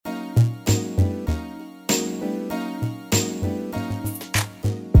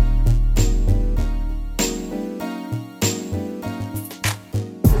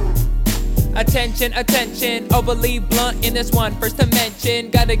attention, attention. Overly blunt in this one. First to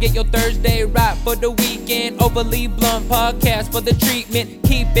mention, gotta get your Thursday right for the weekend. Overly blunt podcast for the treatment.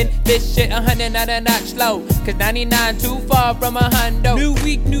 Keeping this shit 100 not a notch slow. Cause 99 too far from a hundo. New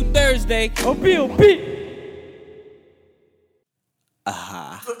week, new Thursday. O-B-O-B.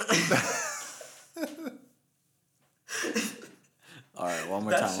 Aha. All right, one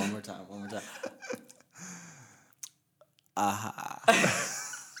more time. Aha.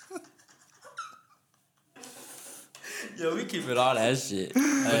 Yo, we keep it all that shit.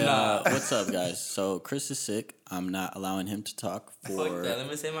 Hey, what's up, guys? So Chris is sick. I'm not allowing him to talk for... Fuck that, let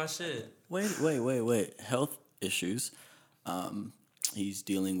me say my shit. Wait. Health issues. He's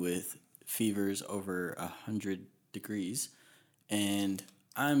dealing with fevers over 100 degrees. And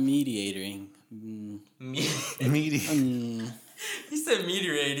I'm mediating. He said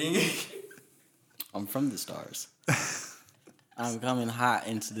mediating. I'm from the stars. I'm coming hot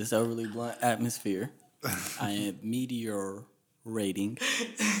into this overly blunt atmosphere. I am meteorating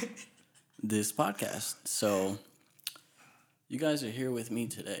this podcast. So you guys are here with me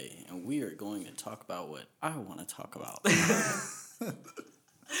today, and we are going to talk about what I want to talk about. This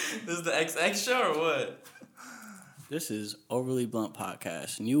is the XX show or what? This is Overly Blunt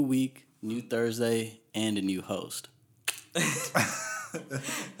Podcast. New week, new Thursday, and a new host.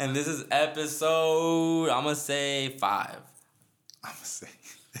 And this is episode, I'm going to say 5.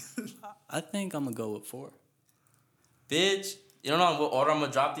 I think I'm going to go with 4. Bitch, you don't know what order I'm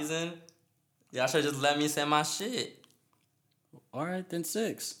going to drop these in? Y'all should just let me say my shit. All right, then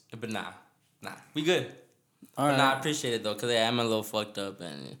 6. But nah, we good. All right. Nah, I appreciate it though, because I'm a little fucked up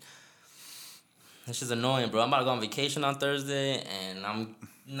and it's just annoying, bro. I'm about to go on vacation on Thursday and I'm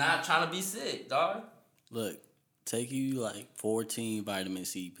not trying to be sick, dog. Look, take you like 14 vitamin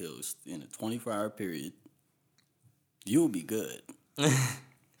C pills in a 24-hour period. You'll be good.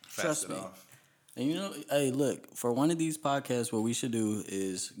 Trust me. And you know, hey, look, for one of these podcasts, what we should do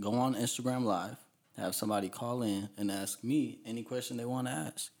is go on Instagram Live, have somebody call in and ask me any question they want to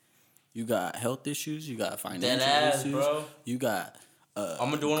ask. You got health issues, you got financial issues, bro. You got... I'm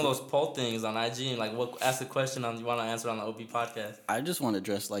going to do one of those poll things on IG and like ask a question you want to answer on the OP podcast. I just want to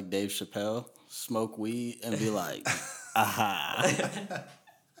dress like Dave Chappelle, smoke weed, and be like, aha.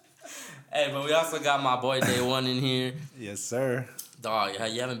 Hey, but we also got my boy Day One in here. Yes, sir. Dog,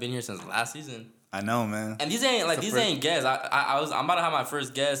 you haven't been here since last season. I know, man. And these ain't guests. I'm about to have my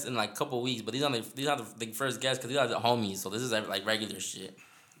first guest in like a couple weeks, but these are the first guests because these are the homies. So this is like regular shit.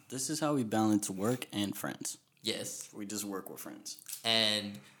 This is how we balance work and friends. Yes, we just work with friends.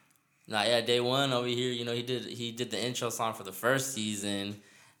 And Day One over here, you know, he did the intro song for the first season,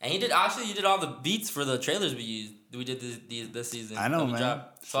 and you did all the beats for the trailers we did this season. I know, man.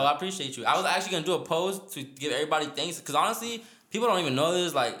 So I appreciate you. I was actually gonna do a post to give everybody thanks because honestly, people don't even know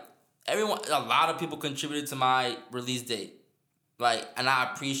this. Like a lot of people contributed to my release date, like, and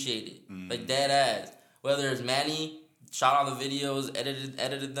I appreciate it, like dead ass. Whether it's Manny, shot all the videos,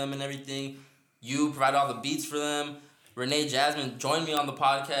 edited them and everything. You provided all the beats for them. Rene, Jazmin joined me on the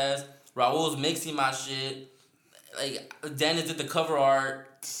podcast. Raul's mixing my shit. Like, Dennis did the cover art.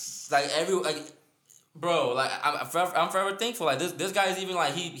 Bro, like, I'm forever thankful. Like, this guy's even,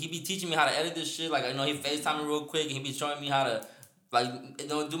 like, he be teaching me how to edit this shit. Like, I know he FaceTime me real quick, and he be showing me how to, like, you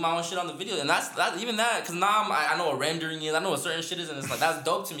know, do my own shit on the video. And that's even that, because now I know what rendering is. I know what certain shit is, and it's like, that's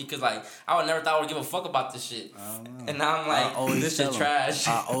dope to me, because, like, I would never thought I would give a fuck about this shit. And now I'm like, this shit trash.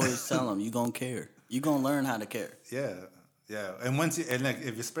 I always tell them, you gonna care. You gonna learn how to care. Yeah. And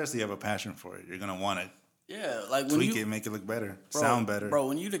if especially you have a passion for it, you're gonna want it. Yeah, like when tweak it, make it look better, sound better. Bro,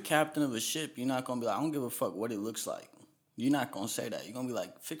 when you the captain of a ship, you're not gonna be like, I don't give a fuck what it looks like. You're not gonna say that. You're gonna be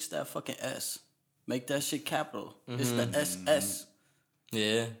like, fix that fucking S. Make that shit capital. Mm-hmm. It's the SS.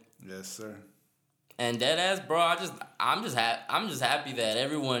 Yeah. Yes, sir. And that ass, bro, I'm just happy that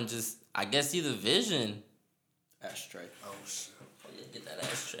everyone just, I guess, see the vision. Ashtray. Oh shit. Get that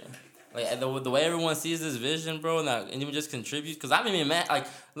ashtray. Like the way everyone sees this vision, bro, and even just contributes. Cause I haven't even met like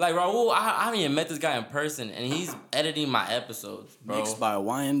Raul. I haven't even met this guy in person, and he's editing my episodes, bro. Mixed by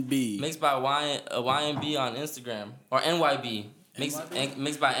YNB. Mixed by YNB on Instagram or NYB. Mixed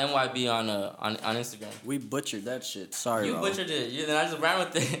by NYB on Instagram. We butchered that shit. Sorry, you Raul. butchered it. Then I just ran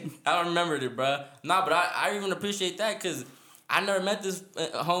with it. I don't remember it, bro. Nah, but I even appreciate that because I never met this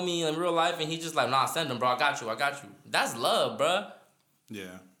homie in real life, and he just like, nah, send him, bro. I got you. That's love, bro.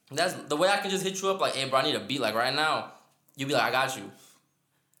 Yeah. That's the way I can just hit you up like, hey, bro, I need a beat like right now. You be like, I got you.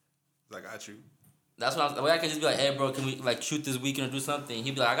 I got you. That's what the way I can just be like, hey, bro, can we like shoot this weekend or do something?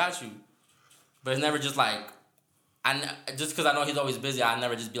 He'd be like, I got you. But it's never just like, just because I know he's always busy, I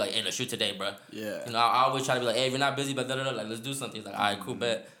never just be like, hey, let's shoot today, bro. Yeah. You know, I always try to be like, hey, if you're not busy, but like, let's do something. He's like, all right, cool,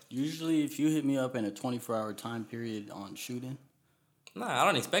 bet. Usually, if you hit me up in a 24-hour time period on shooting. Nah, I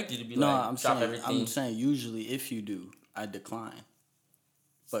don't expect you to be I'm drop saying, everything. I'm saying usually if you do, I decline.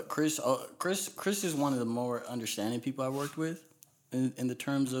 But Chris is one of the more understanding people I worked with in the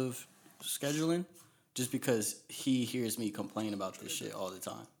terms of scheduling, just because he hears me complain about this shit all the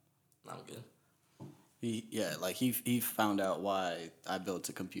time. I'm good. He found out why I built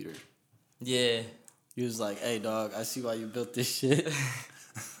a computer. Yeah. He was like, "Hey, dog, I see why you built this shit."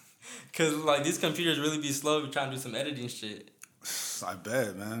 Cause like these computers really be slow if you're trying to do some editing shit. I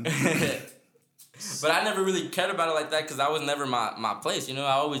bet, man. But I never really cared about it like that because that was never my place. You know,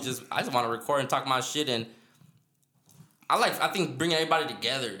 I just want to record and talk my shit, and I think bringing everybody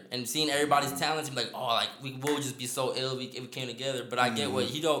together and seeing everybody's talents and be like, oh, like we will just be so ill if we came together. But I get what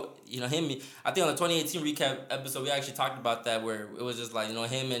him. I think on the 2018 recap episode we actually talked about that, where it was just like, you know,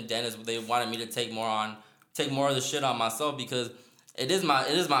 him and Dennis, they wanted me to take more of the shit on myself because it is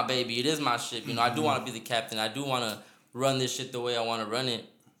my baby, it is my ship. You know, I do want to be the captain. I do want to run this shit the way I want to run it.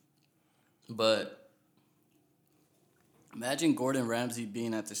 But imagine Gordon Ramsay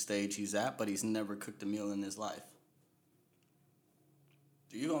being at the stage he's at, but he's never cooked a meal in his life.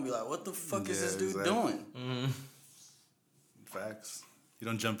 You're going to be like, what the fuck is this dude doing? Mm-hmm. Facts. You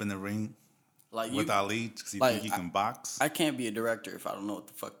don't jump in the ring like with Ali because you think you can box. I can't be a director if I don't know what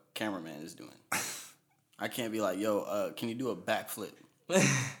the fuck cameraman is doing. I can't be like, yo, can you do a backflip?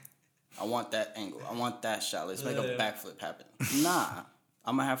 I want that angle. I want that shot. Let's make a backflip happen. Nah.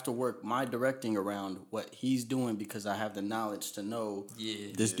 I'm going to have to work my directing around what he's doing because I have the knowledge to know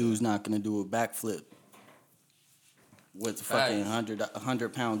this dude's not going to do a backflip with fucking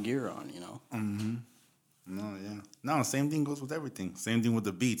 100-pound gear on, you know? Mm-hmm. No, yeah. No, same thing goes with everything. Same thing with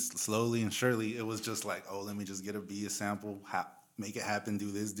the beats. Slowly and surely, it was just like, oh, let me just get a beat, a sample, make it happen,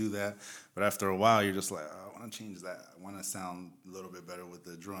 do this, do that. But after a while, you're just like, oh, I want to change that. I want to sound a little bit better with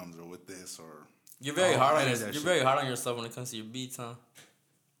the drums or with this or... You're very hard on yourself. You're very hard on yourself when it comes to your beats, huh?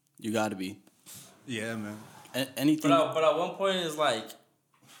 You got to be. Yeah, man. Anything... But at one point, it's like...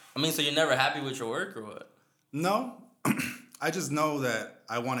 I mean, so you're never happy with your work or what? No. I just know that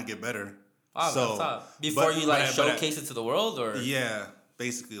I want to get better. Oh, so, top. Before you showcase it to the world, or yeah,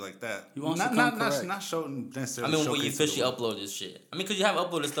 basically like that. You want not show necessarily. I mean, when you officially upload this shit. I mean, because you have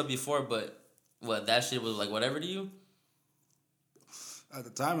uploaded stuff before, but that shit was like whatever to you. At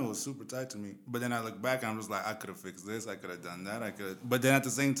the time, it was super tight to me. But then I look back and I'm just like, I could have fixed this. I could have done that. But then at the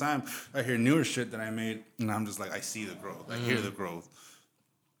same time, I hear newer shit that I made, and I'm just like, I see the growth. I hear the growth.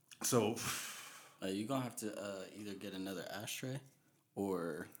 So, you're gonna have to either get another ashtray.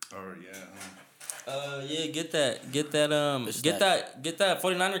 Or get that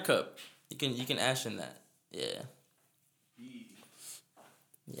 49er cup. You can ash in that. Yeah,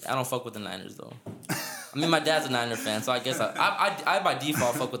 I don't fuck with the Niners though. I mean, my dad's a Niner fan, so I guess I by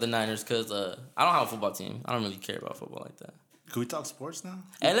default fuck with the Niners because I don't have a football team. I don't really care about football like that. Can we talk sports now?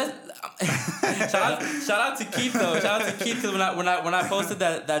 And shout out to Keith though. Shout out to Keith because when I posted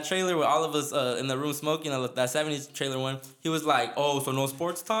that trailer with all of us in the room smoking, that 70s trailer one, he was like, "Oh, so no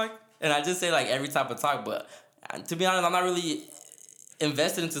sports talk?" And I just say like every type of talk, but to be honest, I'm not really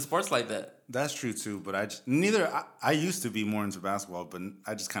invested into sports like that. That's true too, but I used to be more into basketball, but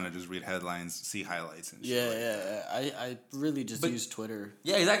I just kind of just read headlines, see highlights and shit. I really just use Twitter.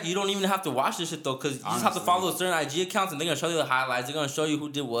 Yeah, exactly. You don't even have to watch this shit though, because you just have to follow certain IG accounts and they're gonna show you the highlights. They're gonna show you who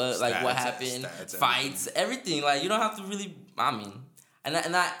did what, like what happened, fights, everything. Like you don't have to really. I mean, and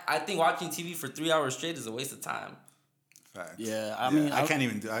I think watching TV for 3 hours straight is a waste of time. Facts. Yeah, I mean, I can't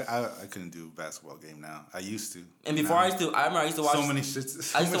even do. I couldn't do a basketball game now. I used to. And before I remember I used to watch so many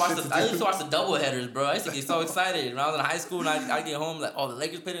shits. I used to watch the double headers, bro. I used to get so excited when I was in high school and I get home like, oh, the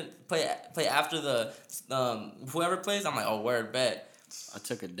Lakers play after the whoever plays. I'm like, oh, word, bet. I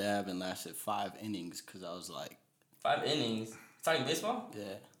took a dab and lasted 5 innings because I was like, 5 innings. Talking baseball?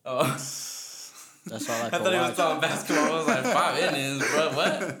 Yeah. Oh. That's all I could I thought he was watch. talking basketball. I was like, 5 innings, bro.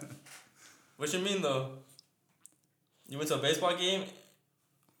 What? What you mean though? You went to a baseball game?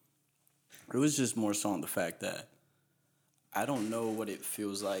 It was just more so on the fact that I don't know what it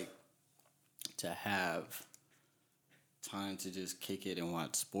feels like to have time to just kick it and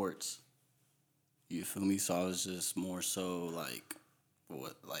watch sports. You feel me? So I was just more so like,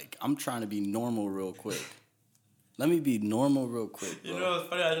 I'm trying to be normal real quick. Let me be normal real quick, bro. You know what's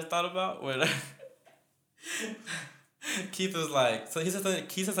funny I just thought about? When Keith was like, so he said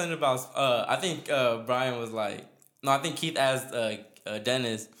something about, I think Brian was like, no, I think Keith asked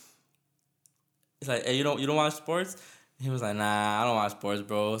Dennis. He's like, "Hey, you don't watch sports?" And he was like, "Nah, I don't watch sports,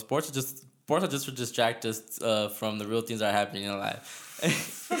 bro. Sports are just to distract us from the real things that are happening in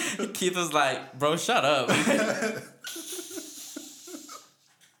life." Keith was like, "Bro, shut up."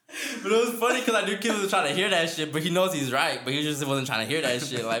 But it was funny because I knew kids was trying to hear that shit, but he knows he's right, but he just wasn't trying to hear that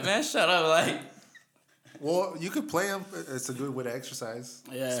shit. Like, man, shut up. Like, Well, you could play them. It's a good way to exercise.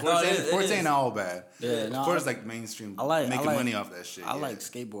 Yeah. Sports ain't all bad. Yeah, no, sports like mainstream. I like making money off that shit. I like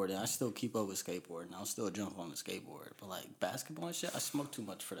skateboarding. I still keep up with skateboarding. I'll still jump on the skateboard. But like basketball and shit, I smoke too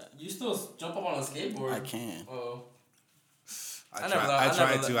much for that. you still jump up on a skateboard? I can. Oh. I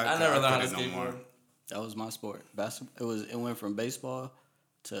tried to. I never learned how to couldn't no more. skateboard. That was my sport. It went from baseball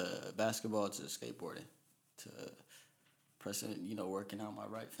to basketball to skateboarding to pressing, working out my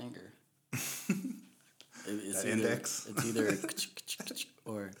right finger. It's index. It's either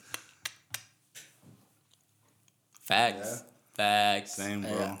or. Facts. Facts. Same,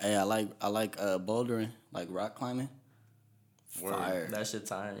 bro. Hey, I like bouldering, like rock climbing. Word. Fire. That shit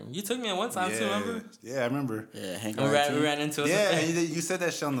tiring. You took me at one time too, remember? Yeah, I remember. Yeah, We ran into it. Yeah, and you said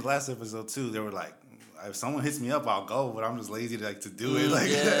that shit on the last episode too. They were like, if someone hits me up, I'll go, but I'm just lazy to do it. Like,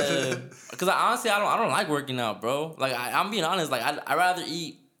 yeah. Because honestly, I don't like working out, bro. Like, I'm being honest. Like, I'd rather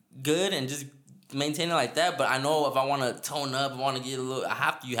eat good and just maintain it like that. But I know if I want to tone up, I want to get a little,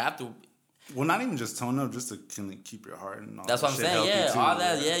 you have to. Well, not even just tone up, just to keep your heart and all That's that what I'm shit saying. healthy Yeah, too, all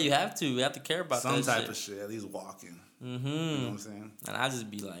that. Yeah, you have to. You have to care about some that type shit. of shit. At least walking. Mm-hmm. You know what I'm saying? And I just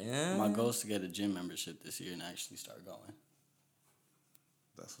be like, eh. My goal is to get a gym membership this year and actually start going.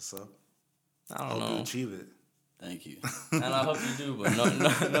 That's what's up. I don't Hope you know. achieve it. Thank you. And I hope you do,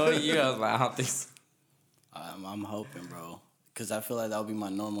 but no year. I was like, I don't think so. I'm hoping, bro, because I feel like that'll be my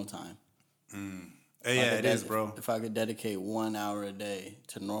normal time. Hey, yeah, it is, bro. If I could dedicate 1 hour a day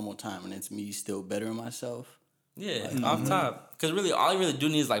to normal time and it's me still bettering myself. Yeah, off top. Because really, all you really do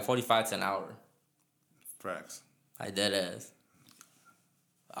need is like 45 to an hour. Facts. Like, dead ass.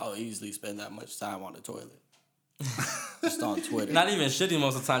 I'll easily spend that much time on the toilet. Just on Twitter. Not even shitting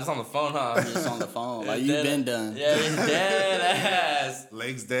most of the time, just on the phone, huh? Just on the phone. Like, you've been done. Yeah, you're dead ass.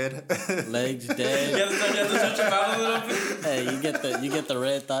 Legs dead. Legs You dead. have to touch your mouth a little bit. Hey, you get the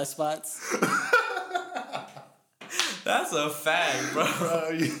red thigh spots. That's a fact, bro.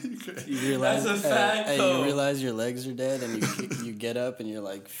 You realize, That's a fact, hey, though. you realize your legs are dead, and you get up, and your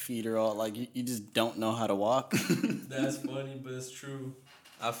like feet are all like you just don't know how to walk. That's funny, but it's true.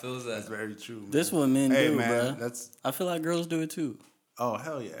 I feel that. That's very true. Man. This what men Hey, do, man, bro. I feel like girls do it too. Oh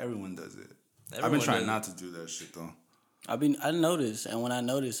hell yeah, everyone does it. I've Everyone been trying does not to do that shit though. I notice, and when I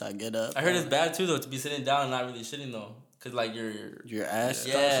notice, I get up. I heard it's bad too, though, to be sitting down and not really shitting though, cause like Your ass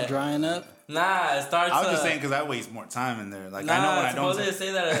Yeah. starts drying up. Nah, it starts. I was just saying because I waste more time in there. Like Nah, I know when I supposedly don't they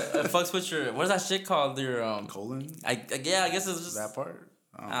say that it fucks with your what is that shit called? Your colon. I guess it's just That part.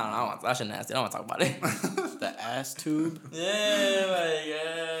 I don't know. That shit nasty. I don't want to talk about it. The ass tube, Yeah, like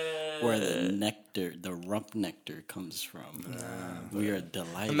yeah. where the rump nectar comes from. We are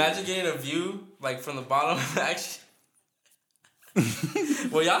delighted. Imagine getting a view like from the bottom. Actually,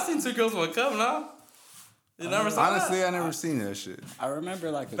 well, y'all seen Two Girls One Cup, no? You never saw Honestly, that? I never seen that shit. I remember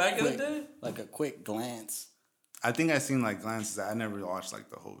like Back in the day? like a quick glance. I think I seen like glances. I never watched like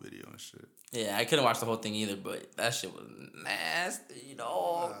the whole video and shit. Yeah, I couldn't watch the whole thing either, but that shit was nasty. You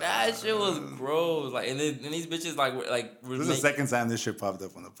know, that shit was gross. Like, and these bitches like were This is the second time this shit popped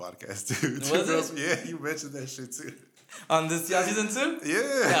up on the podcast, dude. Was it? Yeah, you mentioned that shit too. on this season 2.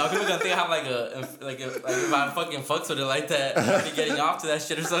 Yeah. Yeah, people gonna think I have like if I fucking fucks with it like that, I'd be getting off to that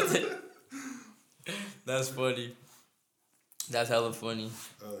shit or something. That's funny. That's hella funny.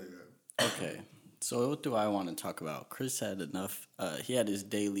 Oh yeah. Okay, so what do I want to talk about? Chris had enough. He had his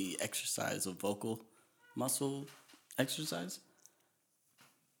daily exercise of vocal muscle exercise.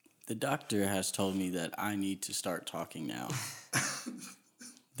 The doctor has told me that I need to start talking now.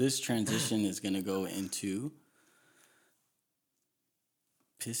 This transition is going to go into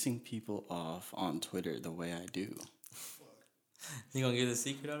pissing people off on Twitter the way I do. You gonna give the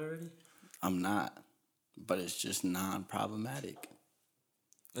secret out already? I'm not, but it's just non-problematic.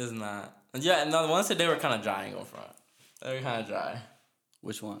 It's not. Yeah, no, the ones that they were kind of dry in front. They were kind of dry.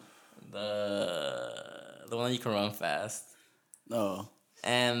 Which one? The one you can run fast. Oh,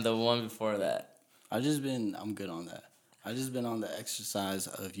 And the one before that. I'm good on that. I just been on the exercise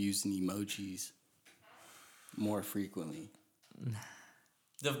of using emojis more frequently.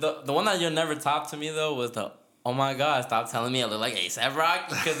 The one that you'll never top to me though was the oh my god, stop telling me I look like A$AP Rocky.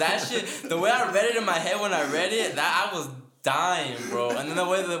 Because that shit, the way I read it in my head when I read it, that I was dying, bro. And then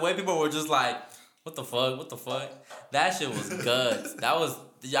the way people were just like, what the fuck? That shit was guts. That was,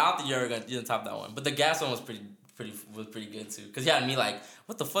 I don't think you didn't top that one. But the gas one was pretty good too. Because he had me like,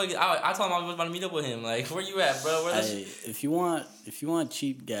 what the fuck? I told him I was about to meet up with him. Like, where you at, bro? Where Hey, if you want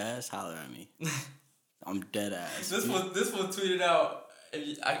cheap gas, holler at me. I'm dead ass. This was tweeted out.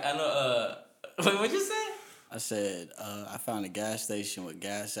 I know. Wait, what'd you say? I said, I found a gas station with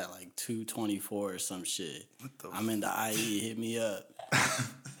gas at like $2.24 or some shit. I'm in the IE. Hit me up.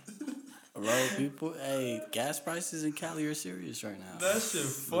 Bro, people, hey, gas prices in Cali are serious right now. That shit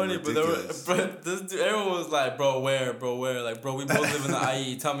funny, but Ridiculous. this dude, everyone was like, bro, where? Like, bro, we both live in the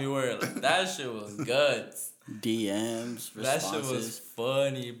IE. Tell me where. Like, that shit was guts. DMs, responses. That shit was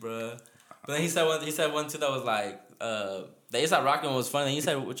funny, bro. But then he said one too that was like, the ASAP Rocky one was funny. He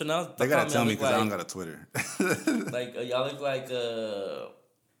said, "What you know?" They gotta tell me because I don't got a Twitter. Like y'all look like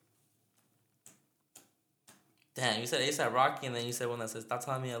damn, you said ASAP Rocky, and then you said one that says, "Stop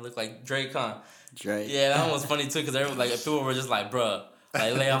telling me I look like Drake." Huh? Drake. Yeah, that one was funny too because everyone like people were just like, "Bruh,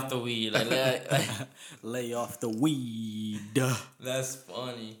 like lay off the weed, like Lay off the weed. That's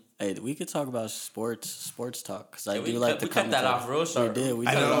funny." Hey, we could talk about sports talk because I Yeah, do like the we cut that off real short. We did. We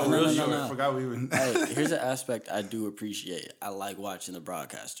I cut it know. off real short. I forgot we even. Hey, here's an aspect I do appreciate. I like watching the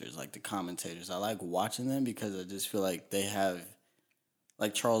broadcasters, like the commentators. I like watching them because I just feel like they have,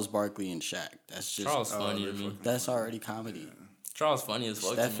 like Charles Barkley and Shaq. That's just Charles funny to me. That's already comedy. Charles funny as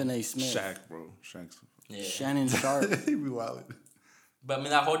fuck. Stephen A. Smith, Shaq, bro. Shaq's. Yeah. Shannon Sharp. He be wildin'. But I mean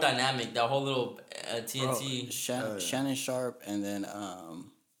that whole dynamic, that whole little TNT. Shannon Sharp, and then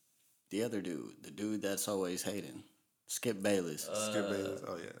the other dude, the dude that's always hating, Skip Bayless. Skip Bayless.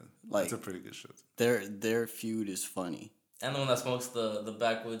 Oh yeah, like, that's a pretty good show. Their feud is funny. And the one that smokes the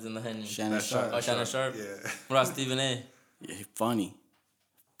backwoods and the Henny. Shannon Sharp. Oh, Shannon Sharp. Yeah. What about Stephen A? Yeah, funny.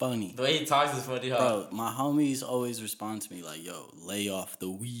 The way he talks is funny, huh? Bro, my homies always respond to me like, "Yo, lay off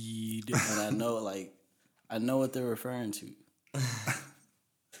the weed," and I know what they're referring to.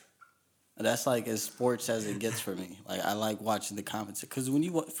 That's like as sports as it gets for me. Like I like watching the comments because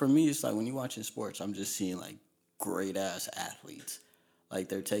for me, it's like when you're watching sports, I'm just seeing like great ass athletes, like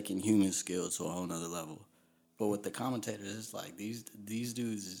they're taking human skill to a whole nother level. But with the commentators, it's like these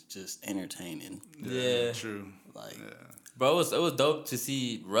dudes is just entertaining. Yeah. True. Like, Bro, it was dope to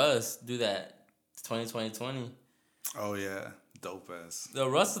see Russ do that. 2020. Oh yeah, dope ass. The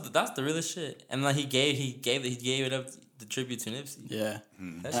Russ, that's the realest shit. And like he gave it up the tribute to Nipsey. yeah.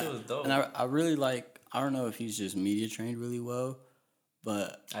 That shit was dope. And I really like. I don't know if he's just media trained really well,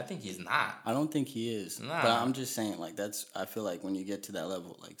 but I think he's not. I don't think he is. Nah. But I'm just saying, like I feel like when you get to that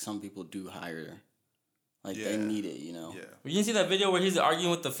level, like some people do hire, like they need it, you know. Yeah. You didn't see that video where he's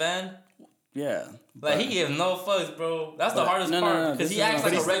arguing with the fan? Yeah. Like he gave no fucks, bro. That's the hardest part because he acts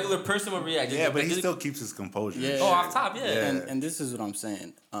like a regular person would react. Yeah, but he still keeps his composure. Yeah. Oh, off top, yeah. And this is what I'm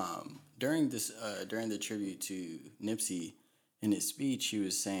saying. During the tribute to Nipsey, in his speech, he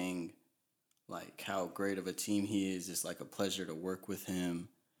was saying, like, how great of a team he is. It's like a pleasure to work with him,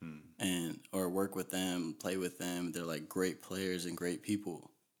 or work with them, play with them. They're like great players and great people.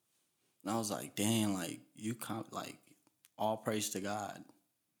 And I was like, dang, like like all praise to God.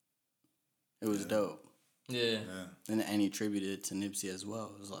 It was dope. Yeah. And he attributed it to Nipsey as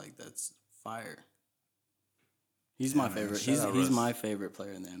well. It was like, that's fire. He's my favorite. He's my favorite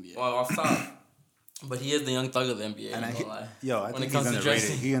player in the NBA. Well, off top. But he is the young thug of the NBA. And I think he's underrated.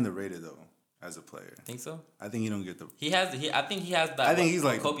 He underrated though as a player. Think so? I think he don't get the. I think he has that. I think he's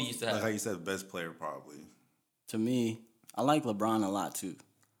like Kobe used to have. Like how you said, best player probably. To me, I like LeBron a lot too.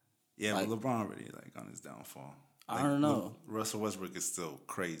 Yeah, like, but LeBron already like on his downfall. Like, I don't know. Russell Westbrook is still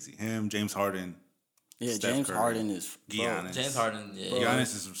crazy. Him, James Harden. Yeah, Steph James Curry, Harden is. Giannis. James Harden. Yeah.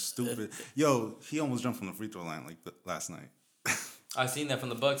 Giannis is stupid. Yo, he almost jumped from the free throw line like last night. I seen that from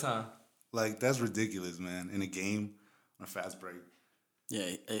the Bucks, huh? Like that's ridiculous, man. In a game on a fast break.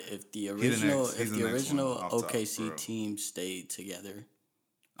 Yeah, if the original top, OKC team stayed together,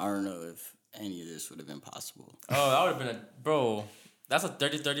 I don't know if any of this would have been possible. Oh, that would have been bro. That's a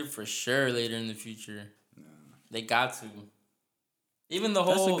 30-30 for sure later in the future. Yeah. They got to. Even the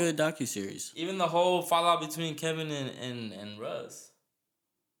whole. That's a good docuseries. Even the whole fallout between Kevin and Russ.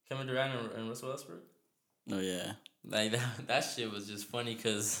 Kevin Durant and Russell Westbrook. Oh yeah. Like that shit was just funny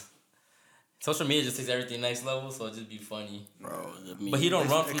because social media just takes everything next level, so it just be funny, bro. But he don't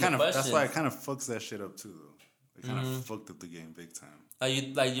run from the questions. That's why it kind of fucks that shit up too, though. It kind of fucked up the game big time.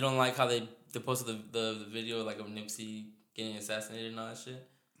 Like you don't like how they posted the video like of Nipsey getting assassinated and all that shit.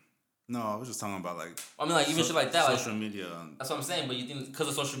 No, I was just talking about like. I mean, like even shit like that, social like, media. That's what I'm saying. But you think because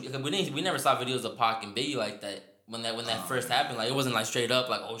of social media, we never saw videos of Pac and Biggie like that. When that first happened, like it wasn't like straight up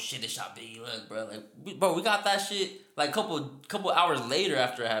like, oh shit, they shot Biggie, look, bro. Like, we got that shit like couple hours later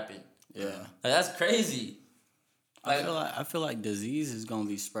after it happened. Yeah, like, that's crazy. Like, I feel like disease is gonna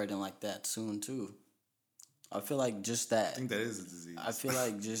be spreading like that soon too. I feel like just that. I think that is a disease. I feel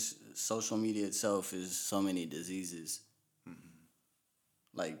like just social media itself is so many diseases. Mm-hmm.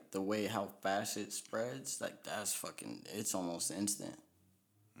 Like the way how fast it spreads, like that's fucking. It's almost instant.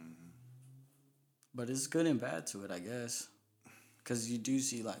 But it's good and bad to it, I guess. Because you do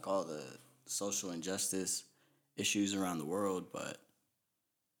see, like, all the social injustice issues around the world, but,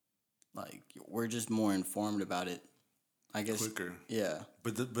 like, we're just more informed about it. I guess. Quicker. Yeah.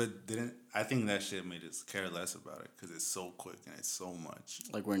 But didn't I think that shit made us care less about it because it's so quick and it's so much.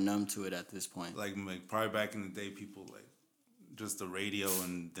 Like, we're numb to it at this point. Like probably back in the day, people like just the radio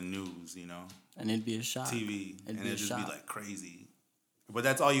and the news, you know. And it'd be a shock. TV. It'd just shock. be like crazy. But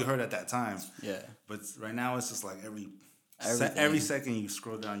that's all you heard at that time. Yeah. But right now it's just like every second you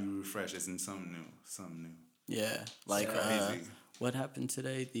scroll down, you refresh, it's in something new. Yeah. Like, what happened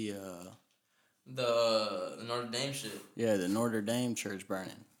today? The Notre Dame shit. Yeah, the Notre Dame church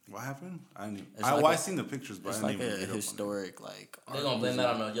burning. What happened? I knew. I seen the pictures, but it's I didn't like even a historic, like. They're gonna blame that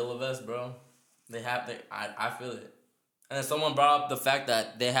on the yellow vest, bro. I feel it. And then someone brought up the fact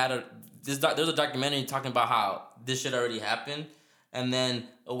that they had there's a documentary talking about how this shit already happened, and then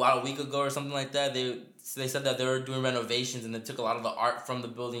a week ago or something like that, they said that they were doing renovations and they took a lot of the art from the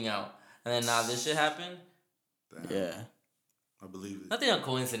building out, and then now this shit happened. Damn. Yeah. I believe it. Nothing a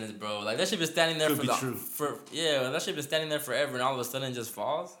coincidence, bro. Like that shit been standing there that shit been standing there forever, and all of a sudden it just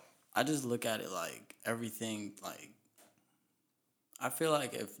falls. I just look at it like everything. Like, I feel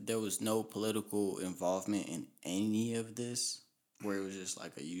like if there was no political involvement in any of this, where it was just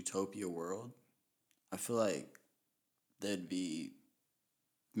like a utopia world, I feel like there'd be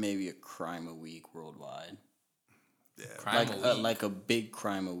maybe a crime a week worldwide. Yeah, like a big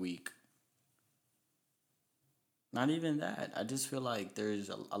crime a week. Not even that. I just feel like there's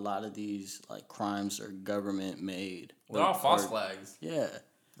a lot of these like crimes are government made. They're all false flags. Yeah.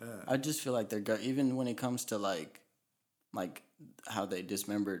 I just feel like they're even when it comes to like how they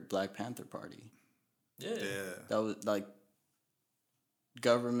dismembered Black Panther Party. Yeah. That was like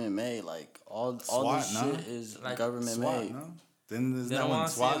government made. Like all SWAT, this shit is like government SWAT, made. No? Then there's they that don't one want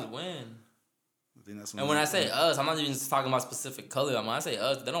to see SWAT. us win. And when I say us, I'm not even just talking about specific color. When I say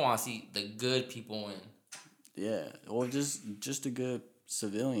us, they don't want to see the good people win. Yeah, or just a good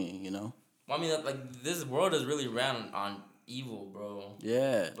civilian, you know. Well, I mean, like this world is really ran on evil, bro.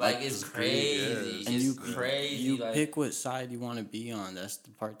 Yeah, like it's crazy. And it's crazy. You like, pick what side you want to be on. That's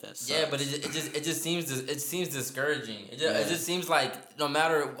the part that sucks. Yeah, but it just seems discouraging. It just seems like no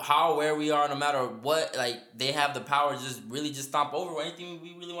matter how aware we are, no matter what, like they have the power to just stomp over anything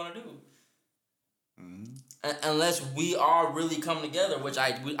we really want to do. Mm-hmm. Unless we are really coming together, which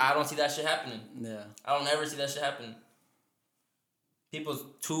I don't see that shit happening. Yeah. I don't ever see that shit happening. People's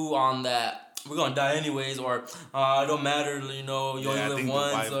too on that, we're gonna die anyways, or it don't matter, you know, you only live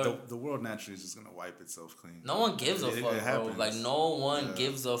once. The world naturally is just gonna wipe itself clean. No one gives a fuck, bro. Happens. Like, no one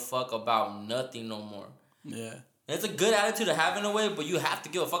gives a fuck about nothing no more. Yeah. And it's a good attitude to have in a way, but you have to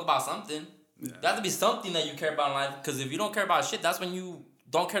give a fuck about something. Yeah. There has to be something that you care about in life, because if you don't care about shit, that's when you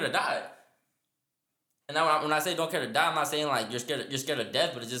don't care to die. And now when I say don't care to die, I'm not saying like you're scared of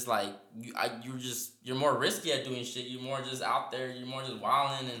death, but it's just like you're more risky at doing shit. You're more just out there. You're more just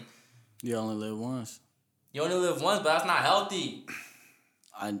wilding, and you only live once. You only live once, but that's not healthy.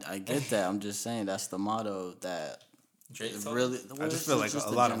 I get that. I'm just saying that's the motto that really. I just feel like a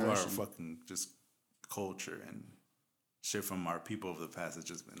lot of our fucking just culture and shit from our people over the past has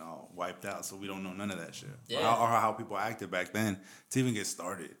just been all wiped out. So we don't know none of that shit. Yeah. Or how people acted back then to even get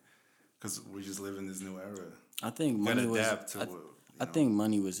started. Because we just live in this new era. I think money was. I think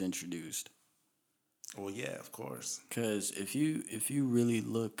money was introduced. Well, yeah, of course. Because if you really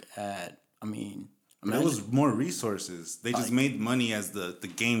look at, there was more resources. They just made money as the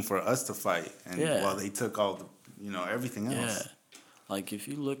game for us to fight, and while they took all the everything else. Yeah, like if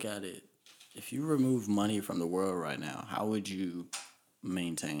you look at it, if you remove money from the world right now, how would you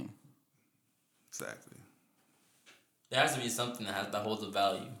maintain? Exactly. There has to be something that holds a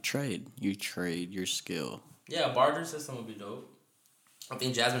value. Trade. You trade your skill. Yeah, a barter system would be dope. I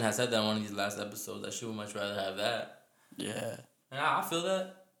think Jazmin has said that in one of these last episodes that she would much rather have that. Yeah. And I feel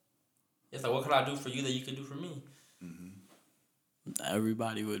that. It's like, what could I do for you that you could do for me? Mm-hmm.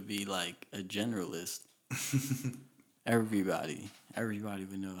 Everybody would be like a generalist. Everybody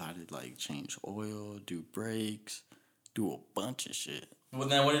would know how to like change oil, do brakes, do a bunch of shit. Well,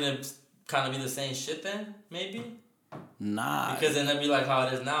 then wouldn't it kind of be the same shit then? Maybe. Nah. Because then it'd be like how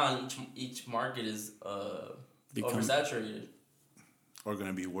it is now, and each market is oversaturated. Or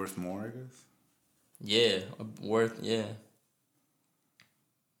gonna be worth more, I guess. Yeah,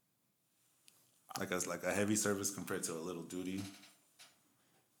 Like a heavy service compared to a little duty.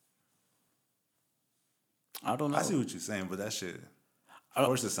 I don't know. I see what you're saying, but that shit. Of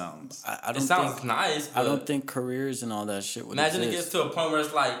course, it sounds. It sounds nice. But I don't think careers and all that shit would imagine exist. it gets to a point where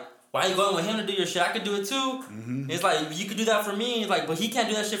it's like why are you going with him to do your shit? I could do it too. Mm-hmm. It's like, you could do that for me. It's like, but he can't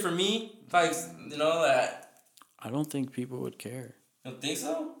do that shit for me. Like, you know, like. I don't think people would care. You don't think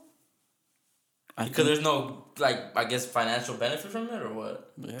so? Because there's no, like, I guess, financial benefit from it, or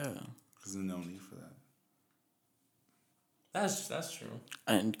what? Yeah. Because there's no need for that. That's true.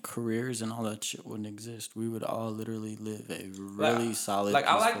 And careers and all that shit wouldn't exist. We would all literally live a really solid. Like,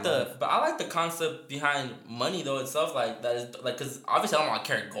 I like life. but I like the concept behind money though itself. Like, that is like, because obviously I don't want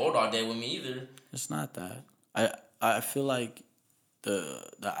to carry gold all day with me either. It's not that. I feel like the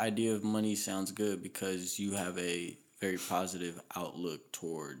idea of money sounds good because you have a very positive outlook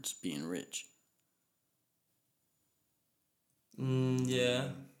towards being rich. Yeah.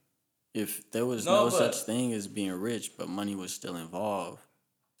 If there was no such thing as being rich, but money was still involved,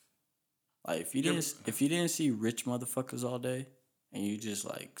 like if you didn't see rich motherfuckers all day, and you just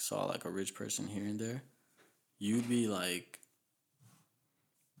like saw like a rich person here and there, you'd be like,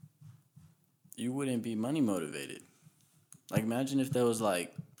 you wouldn't be money motivated. Like imagine if there was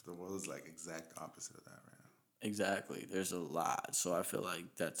like the world is like exact opposite of that right now. Exactly. There's a lot, so I feel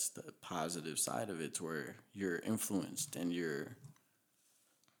like that's the positive side of it, to where you're influenced and you're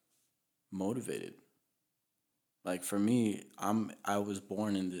motivated. Like for me, I was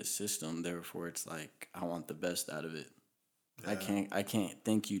born in this system, therefore it's like I want the best out of it. Yeah. I can't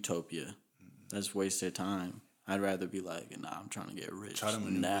think utopia. That's wasted time. I'd rather be like, nah, I'm trying to get rich. Try to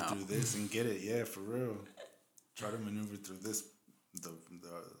maneuver through this and get it, yeah, for real. Try to maneuver through this, the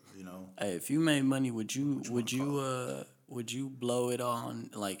you know. Hey, if you made money, would you blow it on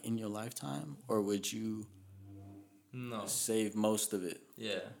like in your lifetime, or would you save most of it?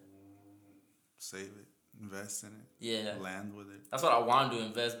 Yeah. Save it, invest in it. Yeah. Land with it. That's what I want to do,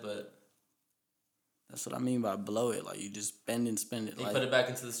 invest, but that's what I mean by blow it. Like you just spend it. You like put it back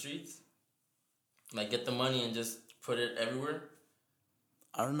into the streets? Like get the money and just put it everywhere?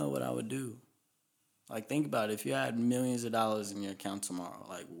 I don't know what I would do. Like think about it. If you had millions of dollars in your account tomorrow,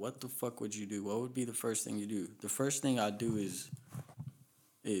 like what the fuck would you do? What would be the first thing you do? The first thing I'd do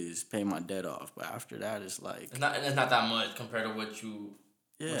is pay my debt off. But after that, it's like it's not that much compared to what you're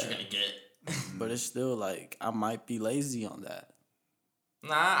gonna get. But it's still like I might be lazy on that.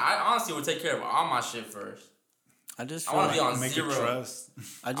 Nah, I honestly would take care of all my shit first. I want to be on make zero. Trust.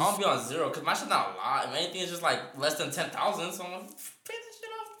 I want to be on zero because my shit's not a lot. If anything, it's just like less than 10,000. So I'm like, pay this shit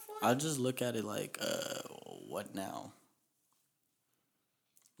off. I just look at it like, what now?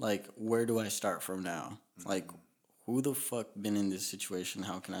 Like, where do I start from now? Mm-hmm. Like, who the fuck been in this situation?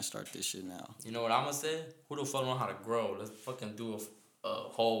 How can I start this shit now? You know what I'm gonna say? Who the fuck know how to grow? Let's fucking do a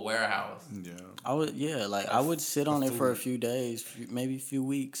whole warehouse. Yeah. I would sit on it for a few days, maybe a few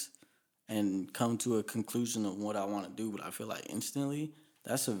weeks, and come to a conclusion of what I want to do. But I feel like instantly,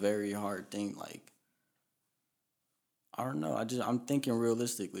 that's a very hard thing. Like, I don't know. I'm thinking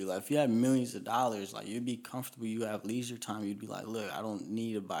realistically. Like, if you had millions of dollars, like, you'd be comfortable. You have leisure time. You'd be like, look, I don't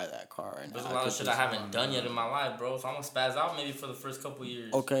need to buy that car right now. There's a lot of shit I haven't done yet in my life, bro. So I'm gonna spaz out maybe for the first couple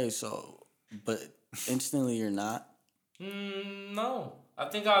years. Okay, so, but instantly you're not? No. I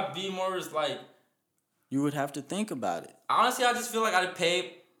think I'd be more as like... You would have to think about it. Honestly, I just feel like I'd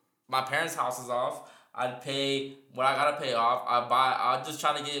pay my parents' houses off. I'd pay what I gotta pay off. I'll just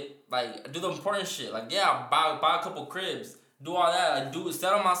try to get, like, do the important shit. Like, yeah, buy a couple cribs. Do all that. Like,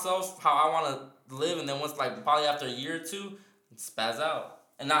 settle myself how I want to live. And then once, like, probably after a year or two, spaz out.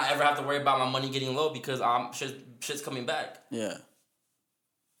 And not ever have to worry about my money getting low because shit's coming back. Yeah.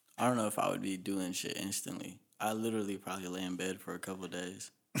 I don't know if I would be doing shit instantly. I literally probably lay in bed for a couple of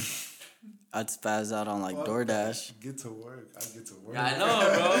days. I'd spaz out on like DoorDash. Get to work. I get to work. Yeah, I know,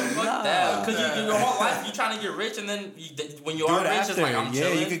 bro. Fuck that. Because your whole life you trying to get rich, and then when you are rich, it's like I'm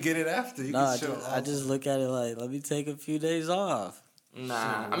chilling. Yeah, you could get it after. I just look at it like, let me take a few days off. Nah,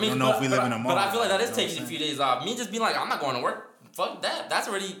 I mean, I don't know if we live in a moment. But I feel like that is taking a few days off. Me just being like, I'm not going to work. Fuck that. That's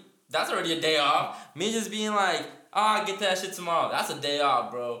already a day off. Me just being like, I get that shit tomorrow. That's a day off,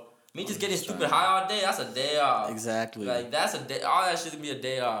 bro. Me just getting stupid high all day, that's a day off. Exactly. Like, that's a day, all that shit can be a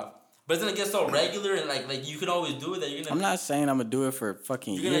day off. But it's gonna get so regular and like you can always do it that you're gonna... I'm not saying I'm gonna do it for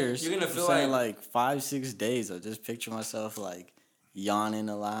fucking years. You're gonna feel I'm saying like 5-6 days. I just picture myself like yawning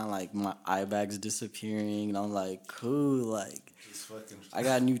a lot, like my eye bags disappearing, and I'm like, cool, like I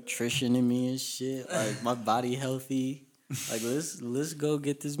got nutrition in me and shit. Like my body healthy. Like let's go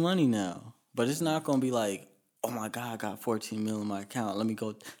get this money now. But it's not gonna be like oh my God, I got 14 mil in my account. Let me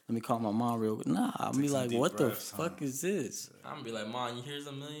call my mom real quick. Nah, I'll be like, what the fuck is this? I'm gonna be like, Mom, here's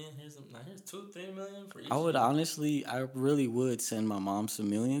 $1 million. Here's 2-3 million for each. I really would send my mom some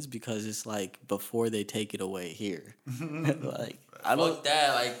millions because it's like before they take it away here. Like, I don't. Fuck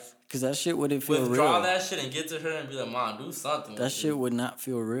that, like. Cause that shit wouldn't feel real. Withdraw that shit and get to her and be like, Mom, do something. That shit would not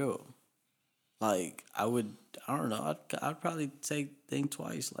feel real. Like, I don't know. I'd probably think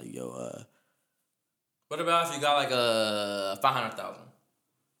twice. Like, yo, What about if you got like a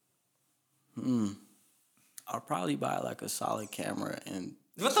 500,000? I'll probably buy like a solid camera and.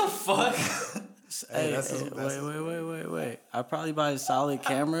 What the fuck? Wait. I'd probably buy a solid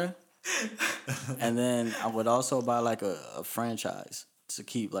camera, and then I would also buy like a franchise to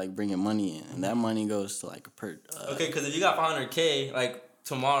keep like bringing money in, and that money goes to like a per. Okay, because if you got 500K, like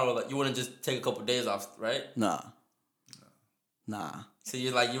tomorrow, like you wouldn't just take a couple days off, right? Nah. So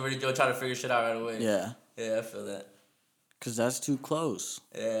you're ready to go try to figure shit out right away. Yeah. Yeah, I feel that. Cause that's too close.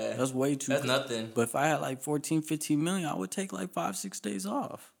 Yeah. That's way too. That's nothing. But if I had like 14, 15 million, I would take like 5-6 days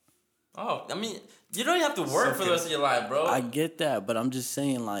off. Oh, I mean, you don't even have to work for the rest of your life, bro. I get that, but I'm just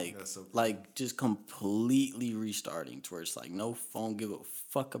saying, like just completely restarting to where it's like no phone, give a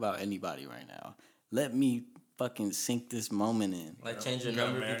fuck about anybody right now. Let me fucking sink this moment in. Like change your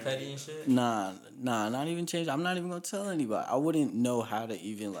number, be petty and shit. Nah, not even change. I'm not even gonna tell anybody. I wouldn't know how to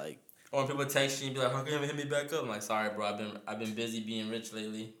even like. Or when people text you and be like, "How come you haven't hit me back up?" I'm like, "Sorry, bro. I've been busy being rich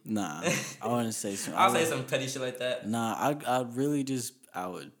lately." Nah, I wouldn't say something. I'll say some petty shit like that. Nah, I'd really I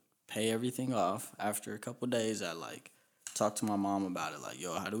would pay everything off. After a couple days, I like talk to my mom about it. Like,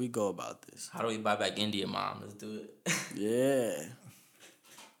 yo, how do we go about this? How do we buy back India, Mom? Let's do it. Yeah.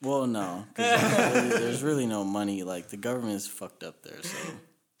 Well, no, 'cause there's really no money. Like the government's fucked up there, so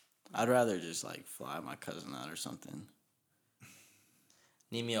I'd rather just like fly my cousin out or something.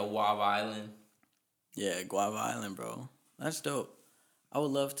 Need me a Guava Island. Yeah, Guava Island, bro. That's dope. I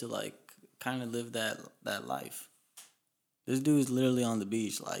would love to like kind of live that life. This dude's literally on the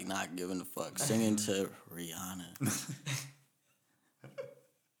beach, like not giving a fuck, singing to Rihanna.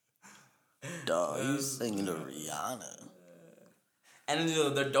 Dog, he's singing to Rihanna. And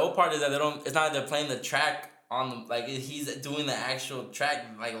the dope part is that it's not like they're playing the track on the, like he's doing the actual track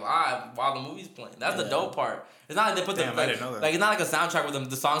like live while the movie's playing. That's the dope part. It's not like they put I didn't know that. like it's not like a soundtrack where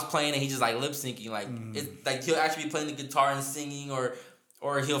the song's playing and he's just like lip syncing. Like it's like he'll actually be playing the guitar and singing, or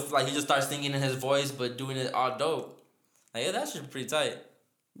he just starts singing in his voice but doing it all dope. Like, yeah, that shit's pretty tight.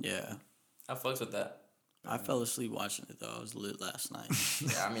 Yeah. I fucks with that. I fell asleep watching it though. I was lit last night.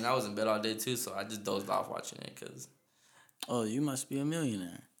 Yeah, I mean I was in bed all day too, so I just dozed off watching it because. Oh, you must be a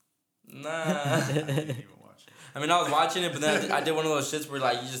millionaire. Nah. I mean, I was watching it, but then I did one of those shits where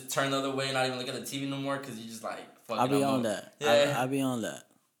like you just turn the other way and not even look at the TV no more because you just like fuck. I'll be on that. Yeah, I'll be on that.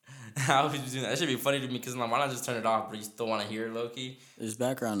 I always be doing that. That should be funny to me because like, why not just turn it off, but you still want to hear it low key? It's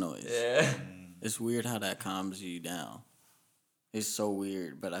background noise. Yeah. It's weird how that calms you down. It's so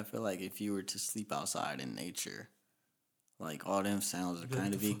weird, but I feel like if you were to sleep outside in nature, like all them sounds would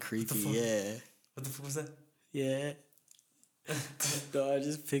kind of be creepy. Yeah. What the fuck was that? Yeah. No, I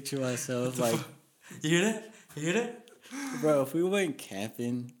just picture myself like. You hear that? You hear that? Bro, if we went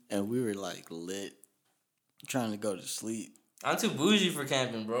camping and we were like lit, trying to go to sleep. I'm too bougie for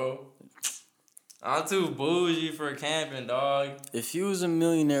camping, bro. I'm too bougie for camping, dog. If you was a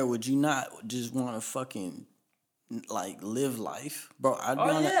millionaire, would you not just want to fucking like live life, bro? I'd be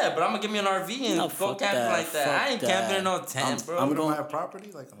on yeah, but I'm gonna give me an RV and No, go fuck camping that, like that. fuck I ain't that. camping in no tent, bro. I'm gonna have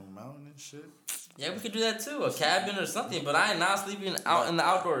property like on a mountain and shit. Yeah, we could do that too, a cabin or something. But I ain't not sleeping out in the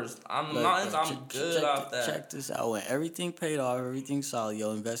outdoors. I'm good off that. Check this out. When everything paid off, everything's solid,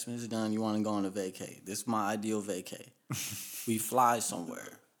 your investment is done, you want to go on a vacay. This is my ideal vacay. We fly somewhere,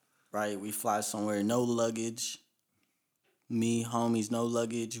 right? We fly somewhere, no luggage. Me, homies, no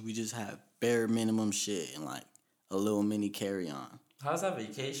luggage. We just have bare minimum shit and like a little mini carry-on. How's that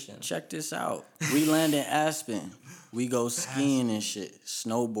vacation? Check this out. We land in Aspen. We go skiing and shit,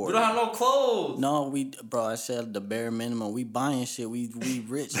 snowboarding. We don't have no clothes. No, bro, I said the bare minimum. We buying shit. We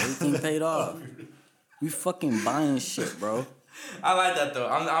rich. Everything paid off. We fucking buying shit, bro. I like that though.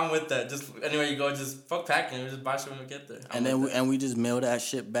 I'm with that. Just anywhere you go, just fuck packing. We just buy shit when we get there. And we just mail that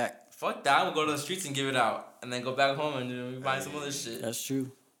shit back. Fuck that. I would go to the streets and give it out, and then go back home and we buy some other shit. That's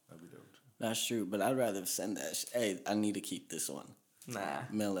true. That'd be dope. That's true. But I'd rather send that shit. Hey, I need to keep this one. Nah.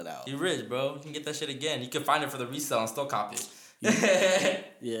 Mail it out. You rich, bro. You can get that shit again. You can find it for the resale and still copy it.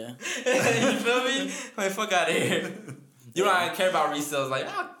 Yeah. You feel me? Like, fuck out of here. You don't even care about resales. Like,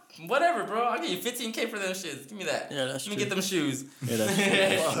 whatever, bro. I'll give you $15K for them shits. Give me that. Yeah, that's true. Let me get them shoes. Yeah,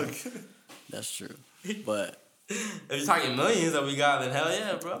 that's true. That's true. But if you're talking millions that we got, then hell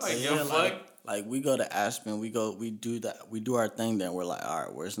yeah, bro. I give a fuck. Like we go to Aspen, we do our thing there. We're like, all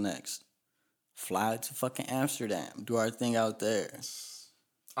right, where's next? Fly to fucking Amsterdam, do our thing out there.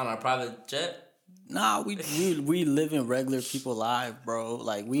 On our private jet? Nah, we living regular people life, bro.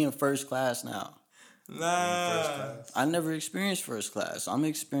 Like we in first class now. Nah. I never experienced first class. I'm gonna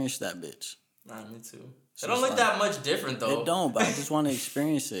experience that bitch. Nah, me too. So It don't look that much different though. It don't, but I just want to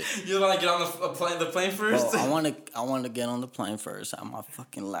experience it. You want to get on the plane first? Bro, I want to get on the plane first. Have my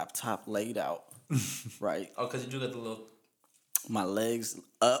fucking laptop laid out, right? Oh, cause you do got the little. My legs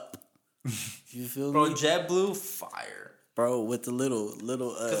up. You feel Bro, me? JetBlue fire. Bro, with the little.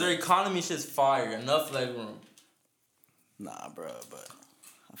 Cause their economy shit's fire. Enough leg room. Nah, bro, but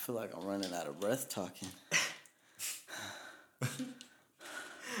I feel like I'm running out of breath talking.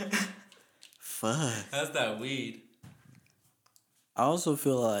 Fuck. That's that weed. I also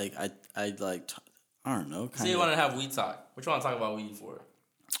feel like I don't know. So you want to have weed talk? What you want to talk about weed for?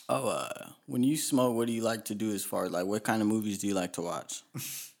 Oh, when you smoke, what do you like to do as far as like what kind of movies do you like to watch?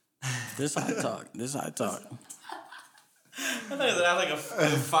 This I talk. I thought you had like a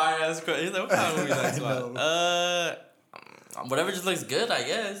fire ass question. He's like, what kind of movies like to watch? Whatever just looks good, I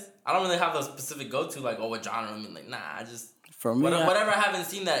guess. I don't really have a specific go to like, oh, what genre? I mean, like, nah, I just for me, whatever I haven't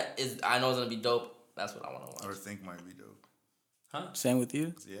seen that is I know is gonna be dope. That's what I want to watch. Or think might be dope. Huh? Same with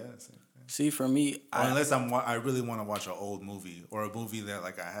you. Yeah. Same. See, for me, unless I really want to watch an old movie or a movie that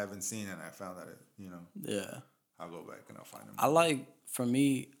like I haven't seen and I found that yeah, I'll go back and I'll find it. I like, for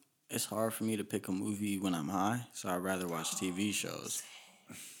me, it's hard for me to pick a movie when I'm high, so I'd rather watch TV shows.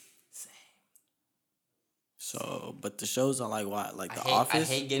 Same. So, but the shows I like The I Office.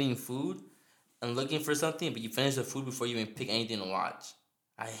 hate getting food and looking for something, but you finish the food before you even pick anything to watch.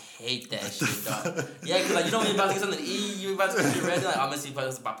 I hate that shit, dog. Yeah, because like you don't even about to get something to eat, you about to get ready, like I'm gonna see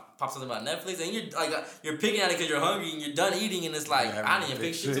pop something about Netflix, and you're like you're picking at it because you're hungry and you're done eating, and it's like I didn't even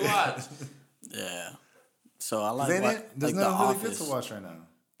pick shit to watch. Yeah. So I like there's The nothing really Office. good to watch right now.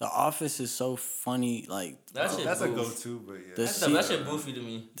 The Office is so funny. Like That shit That's a boof. go-to, but yeah. That shit boofy to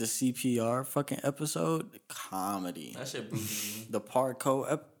me. the CPR fucking episode, comedy. That shit boofy to me. The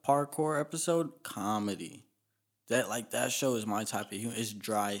parkour episode, comedy. That show is my type of humor. It's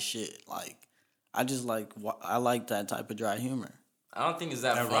dry shit. Like I like that type of dry humor. I don't think it's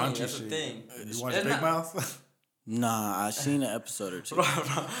that funny. That's the thing. You watch Big Mouth? Nah, I seen an episode or two.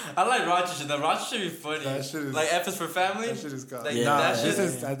 I like raunchy shit. The raunchy shit be funny. That shit is, like F is for Family. That shit is called. Like, Yeah. that this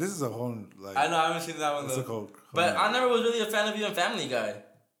shit is a whole like. I know I haven't seen that one It's a though. whole, But I never was really a fan of even Family Guy.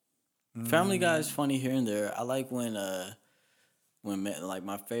 Family Guy is funny here and there. I like when like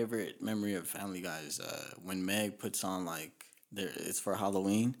my favorite memory of Family Guy is when Meg puts on like it's for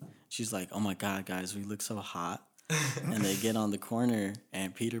Halloween. She's like, "Oh my God, guys, we look so hot." And they get on the corner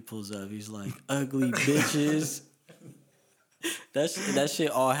and Peter pulls up. He's like, "Ugly bitches." That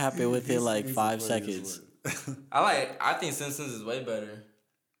shit all happened within like 5 seconds. I think Simpsons is way better.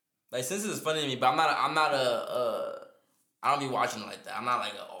 Like Simpsons is funny to me, but I don't be watching it like that. I'm not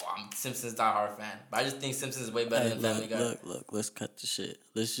like I'm Simpsons diehard fan. But I just think Simpsons is way better than Family Guy. Look, let's cut the shit.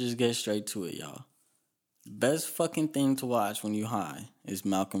 Let's just get straight to it, y'all. Best fucking thing to watch when you high is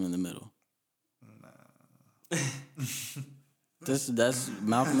Malcolm in the Middle. Nah. That's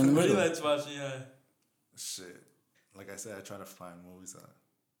Malcolm in the What do Middle. you like to watch? Yeah. Shit. Like I said, I try to find movies that I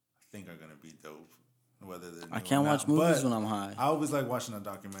think are gonna be dope. Whether they're I new can't or watch not. movies But when I'm high. I always like watching a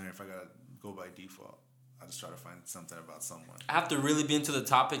documentary if I gotta go by default. I just try to find something about someone. I have to really be into the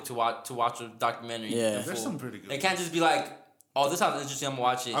topic to watch a documentary. Yeah. in There's full. some pretty good It can't just be like, oh, this sounds interesting, I'm gonna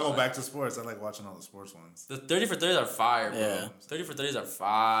watch it. I'll go Like, back to sports. I like watching all the sports ones. The 30 for 30s are fire, bro. Yeah. 30 for 30s are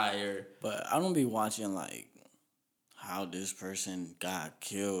fire. But I don't be watching like how this person got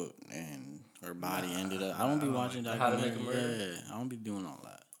killed and her body ended up. I don't be watching How to documentaries. Make a Murder? Yeah, I don't be doing all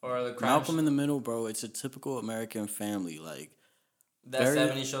that. Or the crime Malcolm in the Middle, bro. It's a typical American family, like that very-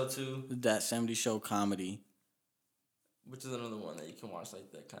 70s show too, that 70s show comedy. which is another one that you can watch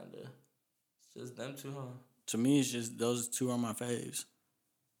like that kind of. It's just them two, huh? To me, it's just those two are my faves.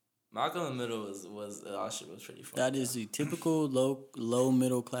 Malcolm in the Middle was that shit was pretty fun. That is the typical low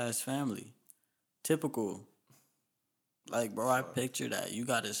middle class family. Typical. Like, bro, I picture that. You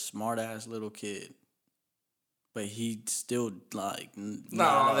got a smart ass little kid, but he still like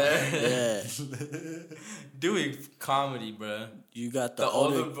Not there. Yeah. Doing comedy, bro. You got The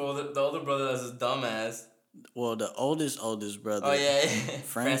older brother that's his dumbass. Well, the oldest brother. Oh yeah,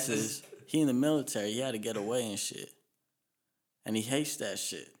 Francis. He in the military. He had to get away and shit, and he hates that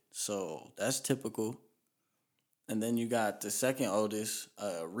shit. So that's typical. And then you got the second oldest,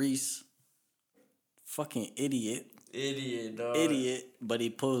 Reese. Fucking idiot, Idiot, dog. idiot, but he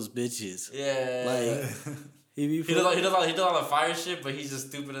pulls bitches. Yeah. Like He does all the fire shit, but he's just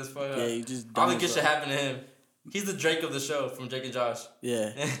stupid as fuck. Yeah, he just all the good shit happened to him. He's the Drake of the show from Drake and Josh.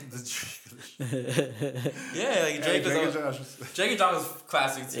 Yeah. The Drake of the show. Yeah, like Drake and Josh was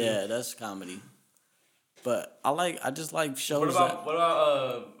classic too. Yeah, that's comedy. But I just like shows. What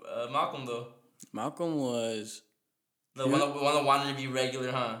about Malcolm though? Malcolm was the one that wanted to be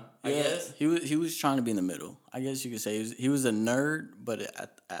regular, huh? I guess he was trying to be in the middle. I guess you could say he was a nerd, but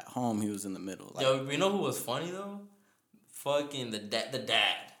at home he was in the middle. Like, yo, you know who was funny though? Fucking the dad.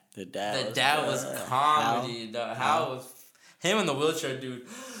 The dad was comedy. How was him in the wheelchair, dude?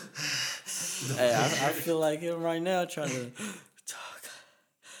 Hey, I feel like him right now trying to talk.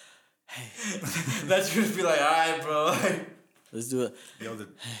 Hey, that should be like, all right, bro. Let's do it. Yo,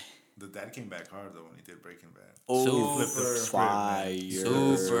 the dad came back hard though when he did Breaking Bad. Oh, Super.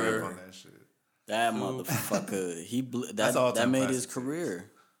 Super on that shit. That motherfucker. He that made his career.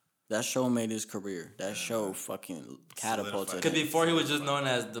 That show made his career. That show fucking catapulted. Because before he was just known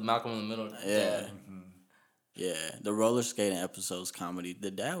as the Malcolm in the Middle. Yeah. Yeah, the roller skating episodes comedy.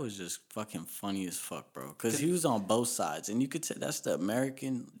 The dad was just fucking funny as fuck, bro. Because he was on both sides. And you could say that's the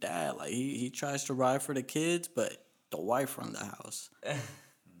American dad. Like, he tries to ride for the kids, but the wife run the house.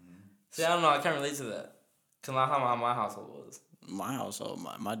 See, I don't know. I can't relate to that. Because not how my household was. My household,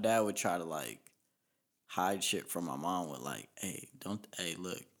 my dad would try to, like, hide shit from my mom with, like, hey,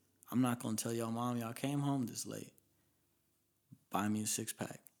 look. I'm not going to tell y'all mom y'all came home this late. Buy me a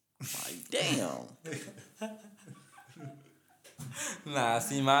 6-pack. Like, damn. Nah,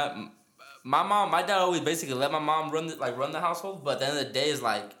 see, my dad always basically let my mom run the household, but at the end of the day, it's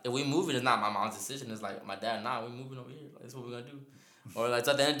like, if we moving, it's not my mom's decision. It's like, my dad, we moving over here. Like, that's what we're going to do. Or, like,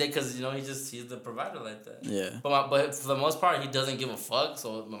 at the end of the day, because, you know, he's the provider like that. Yeah. But for the most part, he doesn't give a fuck.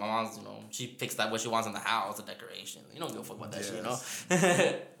 So, my mom's, you know, she picks what she wants in the house, the decoration. You don't give a fuck about that shit, you know?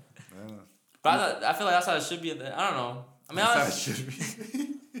 Yeah. But I feel like that's how it should be. I don't know. I mean, that's how it should be.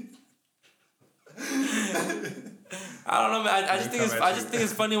 I don't know, man. I just think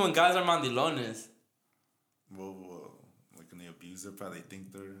it's funny when guys are mandilones. Well, like when they abuse it, probably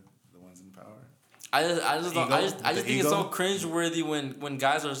think they're the ones in power. I just think it's so cringeworthy when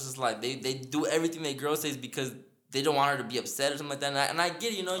guys are just like they do everything their girl says because they don't want her to be upset or something like that. And I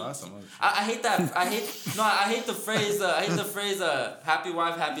get it, you know. Awesome. I hate that. I hate the phrase. Happy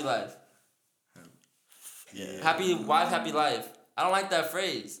wife, happy life. Yeah. Happy wife, happy life. I don't like that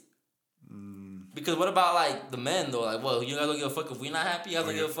phrase. Because what about like the men though? Like, well, you guys don't give a fuck if we not happy. You guys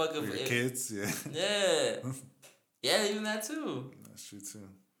don't give a fuck if your kids. Yeah. Yeah. Yeah, even that too. That's true too.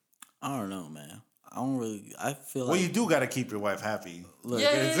 I don't know, man. I feel like... Well, you do got to keep your wife happy. Look, No.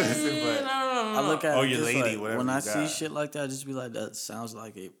 I look at or it your just lady, like, whatever when you I got. see shit like that, I just be like, that sounds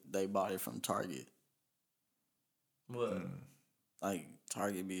like they bought it from Target. What? Like,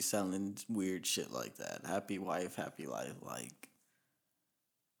 Target be selling weird shit like that. Happy wife, happy life. Like,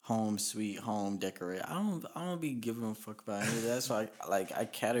 home, sweet home, decorate. I don't be giving a fuck about any of that. So, I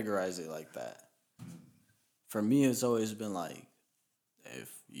categorize it like that. For me, it's always been like, if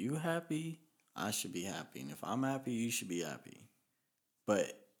you happy, I should be happy. And if I'm happy, you should be happy.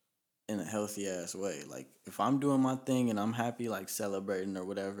 But in a healthy ass way. Like, if I'm doing my thing and I'm happy, like celebrating or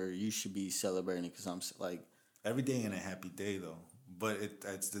whatever, you should be celebrating because I'm like... Every day ain't a happy day though. But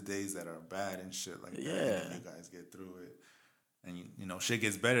it's the days that are bad and shit like that. Yeah. And you guys get through it. And you know, shit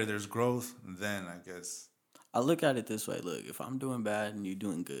gets better, there's growth, then I guess... I look at it this way. Look, if I'm doing bad and you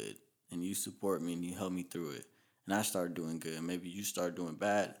doing good and you support me and you help me through it and I start doing good, maybe you start doing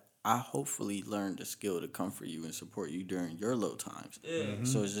bad, I hopefully learned the skill to comfort you and support you during your low times. Yeah. Mm-hmm.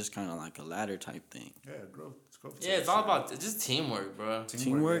 So it's just kind of like a ladder type thing. Yeah, growth. Yeah, it's all about just teamwork, bro.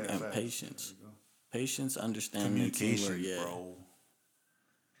 Teamwork yeah, and facts. patience. Patience, understanding, and Communication, teamwork. Yeah, bro.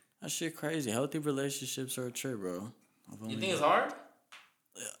 that shit crazy. Healthy relationships are a trip, bro. You think it's hard?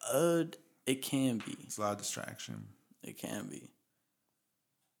 It can be. It's a lot of distraction. It can be.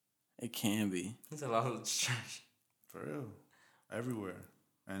 It can be. It's a lot of distraction. For real. Everywhere.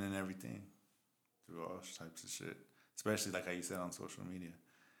 And in everything. Through all types of shit. Especially like how you said on social media.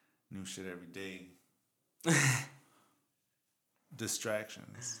 New shit every day.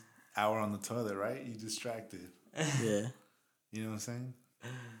 Distractions. Hour on the toilet, right? You distracted. Yeah. You know what I'm saying?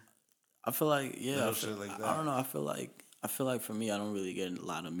 I feel like Little shit like that. I don't know. I feel like for me, I don't really get a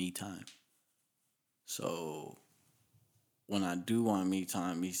lot of me time. So when I do want me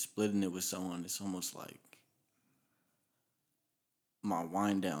time, me splitting it with someone, it's almost like my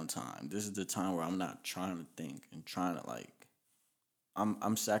wind down time. This is the time where I'm not trying to think and trying to like.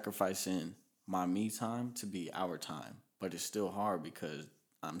 I'm sacrificing my me time to be our time, but it's still hard because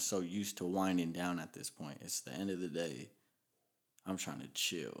I'm so used to winding down at this point. It's the end of the day. I'm trying to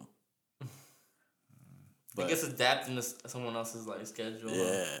chill. I guess adapting to someone else's like schedule.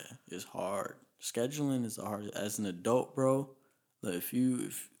 Yeah, it's hard. Scheduling is hard. As an adult, bro, like if you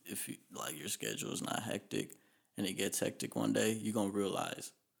like your schedule is not hectic and it gets hectic one day, you're gonna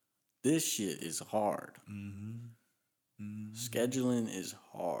realize this shit is hard. Scheduling is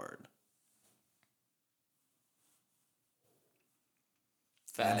hard.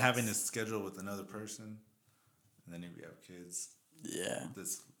 Facts. And having to schedule with another person, and then if you have kids, Yeah.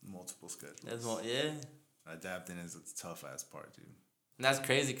 there's multiple schedules. That's one, yeah. Adapting is a tough ass part, dude. And that's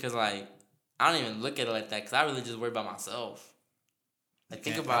crazy because like I don't even look at it like that because I really just worry about myself. Like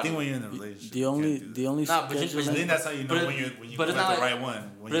think about I think it. when you're in a relationship, The only Nah, but scheduling- I think that's how you know when you but it's got not the like- right one.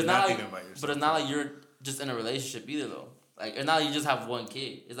 When But you're it's not not thinking like, about yourself. but it's not like you're just in a relationship either though. Like it's not like you just have one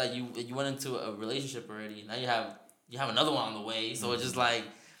kid. It's like you went into a relationship already. Now you have another one on the way. So it's just like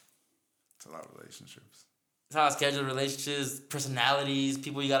It's a lot of relationships. it's how I schedule relationships, personalities,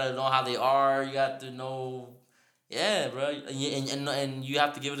 people you gotta know how they are. You got to know, yeah, bro, and you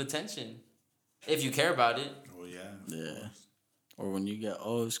have to give it attention if you care about it. Well, yeah. Yeah. Or when you get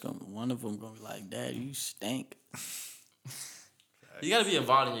old, one of them gonna be like, "Dad, you stink." You gotta be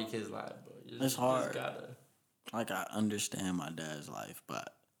involved in your kid's life, bro. It's hard. You just gotta. Like I understand my dad's life,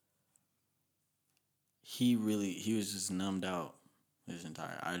 but he was just numbed out his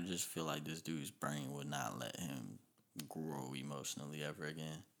entire. I just feel like this dude's brain would not let him grow emotionally ever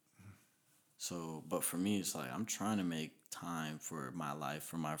again. So, but for me, it's like I'm trying to make time for my life,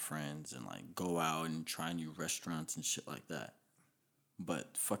 for my friends, and like go out and try new restaurants and shit like that.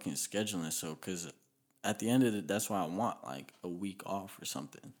 But fucking scheduling, so because at the end of it, that's why I want like a week off or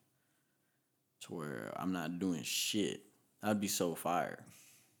something, to where I'm not doing shit. That'd be so fire.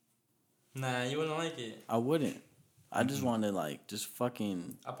 Nah, you wouldn't like it. I wouldn't. I just want to like just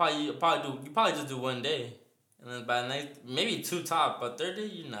fucking. You probably just do one day, and then by the next maybe two top, but third day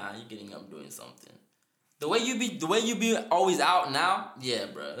you're getting up doing something. The way you be always out now, yeah,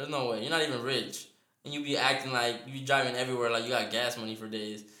 bro. There's no way. You're not even rich, and you be acting like you be driving everywhere like you got gas money for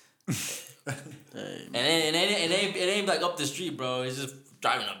days. Hey, And it ain't like up the street, bro. It's just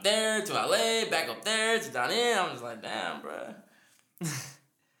driving up there to LA, back up there to down here. I'm just like, damn, bro.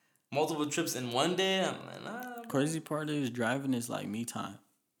 Multiple trips in one day. I'm like, nah. Bro. crazy part is driving is like me time.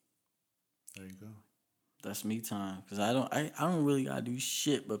 There you go. That's me time because I don't really gotta do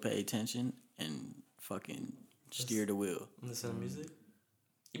shit but pay attention and fucking steer the wheel. Listen to music.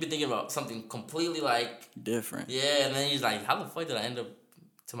 You be thinking about something completely like Different. yeah, and then you're like, how the fuck did I end up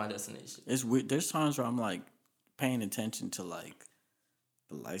to my destination? It's weird. There's times where I'm like paying attention to like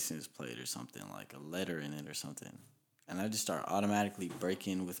the license plate or something, like a letter in it or something, and I just start automatically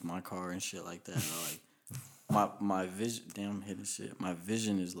braking with my car and shit like that. Or like my vision, damn, I'm hitting shit. My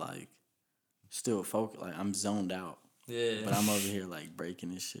vision is like still focused. Like I'm zoned out. Yeah. But I'm over here like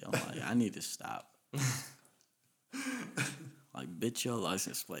breaking this shit. I'm like, I need to stop. Like, bitch, your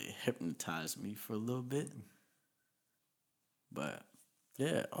license plate hypnotized me for a little bit. But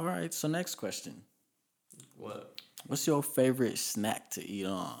yeah, all right. So next question. What? What's your favorite snack to eat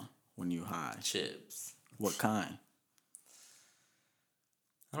on when you high? Chips. What kind?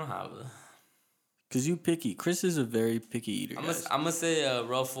 I don't have a. Cause you picky. Chris is a very picky eater. I'm guys. gonna say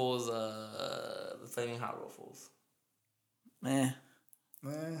Ruffles, the flaming hot Ruffles. Eh.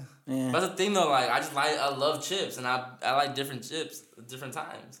 But that's the thing though, like I love chips and I like different chips at different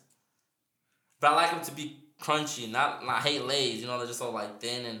times. But I like them to be crunchy, not I hate Lay's, you know, they're just so like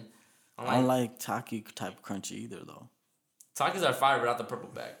thin and I don't like Taki type crunchy either though. Takis are fire without the purple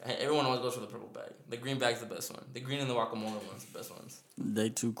bag. Everyone always goes for the purple bag. The green bag's the best one. The green and the guacamole one's the best ones. They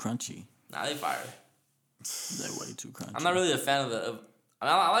too crunchy. Nah, they fire. They way too crunchy. I'm not really a fan of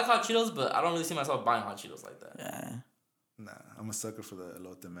I like hot Cheetos, but I don't really see myself buying hot Cheetos like that. Yeah. Nah, I'm a sucker for the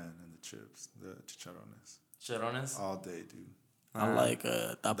elote man and the chips, the chicharrones. Chicharrones? All day, dude. I like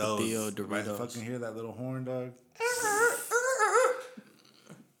Tapatio If I Doritos. fucking hear that little horn, dog.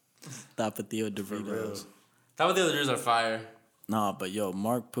 Tapatio For real. Doritos. How about the other Doritos are fire? Nah, but yo,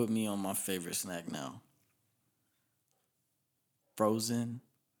 Mark put me on my favorite snack now. Frozen.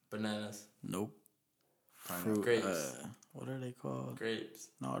 Bananas. Nope. Pineapple. Fruit. Grapes. What are they called? Grapes.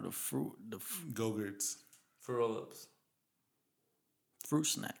 No, the fruit. Go-Gurts. Fruit roll-ups. Fruit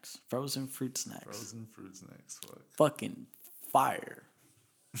snacks. Frozen fruit snacks. Frozen fruit snacks. Fuck. Fucking fire.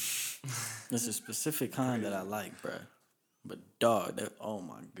 There's a specific kind that I like, bruh. But dog, oh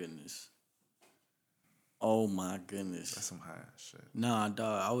my goodness. Oh my goodness. That's some high ass shit. Nah,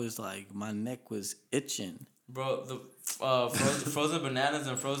 dog, I was like, my neck was itching. Bro, the frozen bananas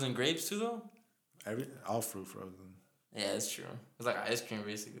and frozen grapes too, though? All fruit frozen. Yeah, it's true. It's like ice cream,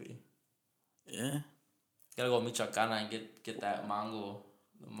 basically. Yeah. Gotta go Michoacana and get that the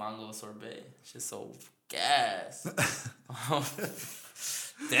mango sorbet. It's just so gas.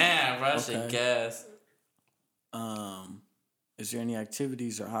 Damn, bro, that shit gas. Is there any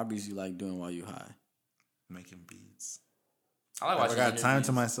activities or hobbies you like doing while you high? Making beats. I like watching. I got time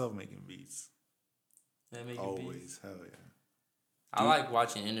to myself making beats. Yeah, making Always, beats. hell yeah. I like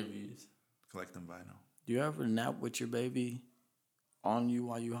watching interviews. Collecting vinyl. Do you ever nap with your baby on you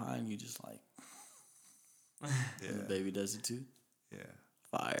while you high and you just like, Yeah. and the baby does it too? Yeah.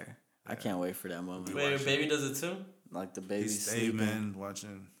 Fire. I can't wait for that moment. Wait, your baby does it too? Like the baby's He's sleeping. man,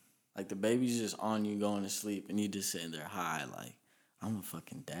 watching. Like the baby's just on you going to sleep and you just sitting there high like, I'm a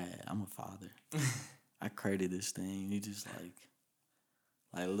fucking dad. I'm a father. I created this thing. You just like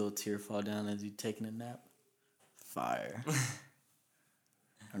a little tear fall down as you taking a nap. Fire.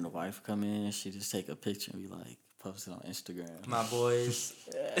 And the wife come in, she just take a picture and be like, post it on Instagram. My boys.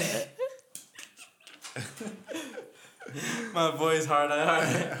 My boys hard at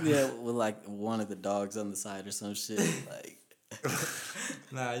heart. Yeah, with like one of the dogs on the side or some shit. Like,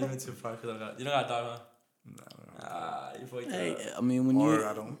 nah, you went too far. You don't got a dog, huh? No. You fucked hey, up. I mean, when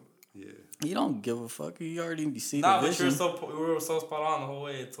I don't. Yeah. you don't give a fuck. You already see Nah, the but vision. we were so spot on the whole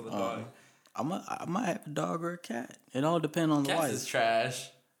way until the dog. I might have a dog or a cat. It all depends on the Cats wife. is trash.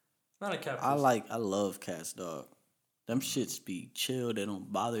 Not a cat. I love cats, dog. Them shits be chill. They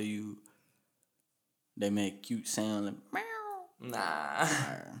don't bother you. They make cute sound and meow. Nah.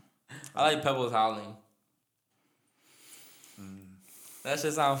 I like Pebbles howling. That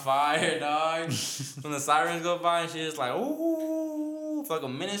shit's on fire, dog. When the sirens go by and she's just like, ooh, for like a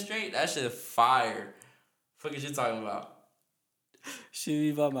minute straight, that shit fire. Fuck is you talking about? She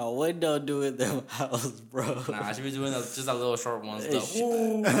be by my window doing them house, bro. Nah, she be doing just a little short ones though.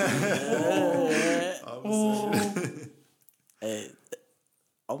 Hey,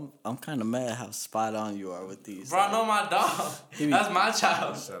 I'm kind of mad how spot on you are with these. Bro, I know my dog. That's my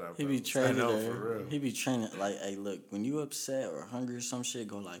child. Shut up. He be bro. training I know, her. for real. He be training like, hey, look, when you upset or hungry or some shit,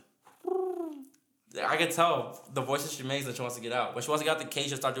 go like. I can tell the voices she makes that she wants to get out. When she wants to get out the cage,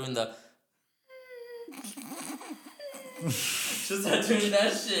 she'll start doing the. She'll start doing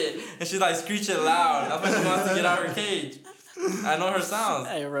that shit. And she's like screeching loud. That's when she wants to get out of her cage. I know her sounds.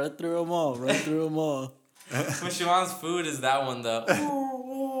 Hey, run through them all. Run through them all. When she wants food, is that one, the.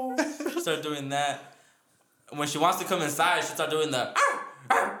 She'll start doing that. When she wants to come inside, she'll start doing the.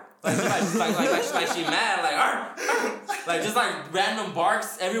 Like she mad, like just like random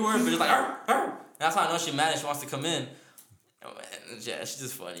barks everywhere, but just like. That's how I know she's mad and she wants to come in. Yeah, she's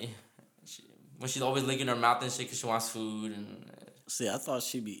just funny. When she's always licking her mouth and shit because she wants food and. See, I thought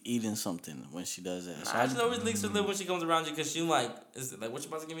she'd be eating something when she does that. So Nah, she always licks her lip when she comes around you because she like, is it like, what you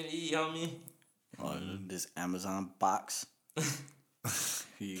about to give me to eat, homie? Oh, this Amazon box. Here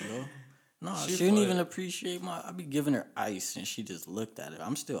you go. No, She she didn't funny. even appreciate I be giving her ice and she just looked at it.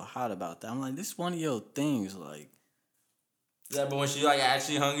 I'm still hot about that. I'm like, this is one of your things. Like, Yeah, but when she like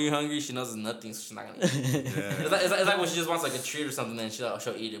actually hungry, she knows it's nothing, so she's not gonna eat it. It's like when she just wants like a treat or something, then she'll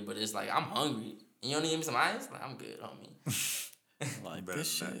eat it. But it's like, I'm hungry. And you want to give me some ice? Like, I'm good, homie. like Better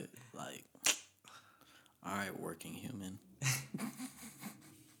this than that. shit. Like, all right, working human.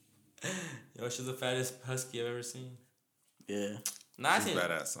 Yo, she's the fattest husky I've ever seen. Yeah. Nah, She's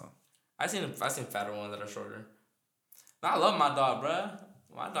badass, son. I seen fatter ones that are shorter. Nah, I love my dog, bruh.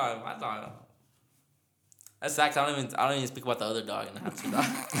 My dog. That's facts. I don't even speak about the other dog in the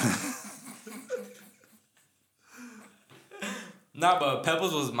house. Nah, but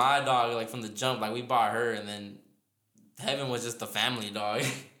Pebbles was my dog, like from the jump. Like we bought her, and then Heaven was just the family dog.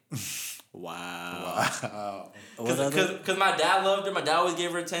 Wow. Because my dad loved her. My dad always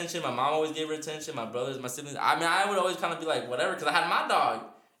gave her attention. My mom always gave her attention. My brothers, my siblings. I mean, I would always kind of be like, whatever, because I had my dog.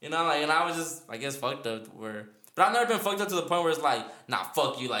 You know, like, and I was just, I guess, fucked up. But I've never been fucked up to the point where it's like, nah,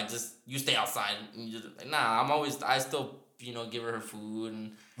 fuck you. Like, just, you stay outside. And you just, like, nah, I still, give her food.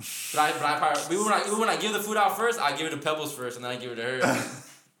 And But I probably, when I give the food out first, I give it to Pebbles first, and then I give it to her.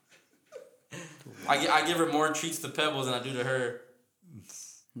 I give her more treats to Pebbles than I do to her.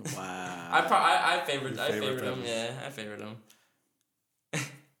 Wow. I favored Pebbles. them. Yeah, I favored them.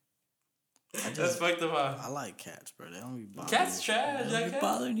 That's just- fucked up. I like cats, bro. They don't be bothering Cats you. trash. They don't That be cat.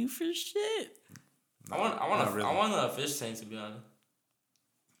 bothering you for shit. I want really. a fish tank, to be honest.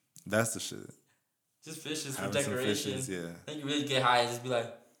 That's the shit. Just fishes for Having some decoration. fishes, yeah. Then you really get high and just be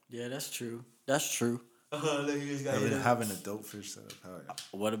like, Yeah, that's true. That's true. oh, look, you guys got it. Having a dope fish setup, hell yeah.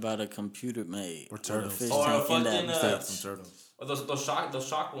 What about a computer made? Or with a turtles. fish Or a tank in that fucking, Set up bitch? some turtles. Or those shock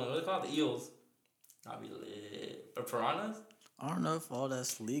ones. What are they called? The eels. I'll be lit. Or piranhas? I don't know if all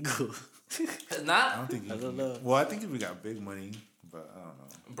that's legal. It's I not. don't think you I don't can. know. Well, I think if we got big money, but I don't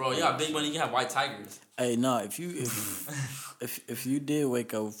know. Bro, you got big money. You can have white tigers. Hey, no, if you did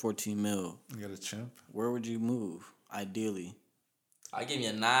wake up with 14 mil, You got a chimp? where would you move? Ideally, I give you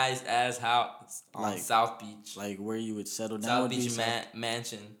a nice ass house on Like- South Beach. like where you would settle down. South would be Beach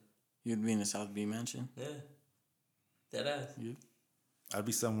mansion. You'd be in the South Beach mansion. Yeah. Dead ass. Yeah. I'd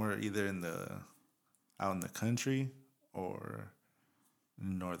be somewhere either out in the country or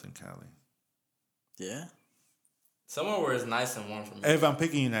in Northern Cali. Yeah. Somewhere where it's nice and warm for me. If I'm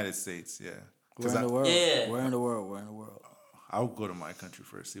picking United States, yeah. Where in the world? Yeah. Where in the world? Where in the world? I'll go to my country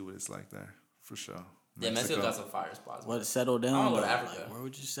first, see what it's like there, for sure. Yeah, Mexico got some fire spots. What, settle down? I wanna go to though? Africa. Like, where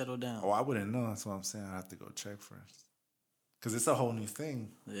would you settle down? Oh, I wouldn't know. That's what I'm saying. I have to go check first. Because it's a whole new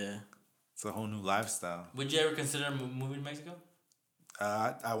thing. Yeah. It's a whole new lifestyle. Would you ever consider moving to Mexico?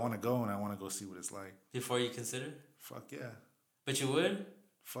 I want to go, and I want to go see what it's like. Before you consider? Fuck yeah. But you would?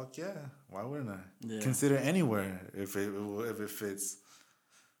 Fuck yeah. Why wouldn't I? Yeah. Consider anywhere if it fits.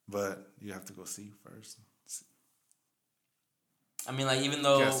 But you have to go see first. I mean, like, even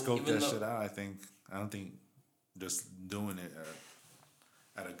though... You gotta scope even that though, shit out, I don't think just doing it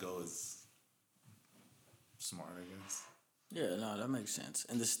at a go is smart, I guess. Yeah, no, that makes sense.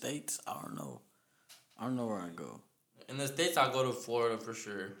 In the States, I don't know. I don't know where I'd go. In the States, I'll go to Florida for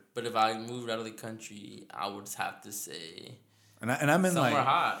sure. But if I moved out of the country, I would have to say... And I'm in somewhere like...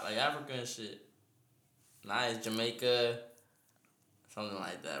 hot, like Africa and shit. Nice, Jamaica. Something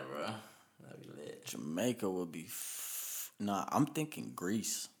like that, bro. That'd be lit. Jamaica would be... Nah, I'm thinking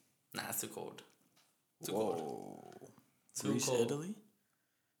Greece. Nah, it's too cold. Too Whoa. cold. Too Greece, cold. Italy?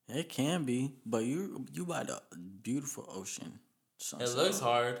 It can be, but you by the beautiful ocean. It looks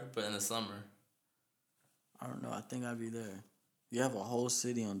hard, but in the summer. I don't know. I think I'd be there. You have a whole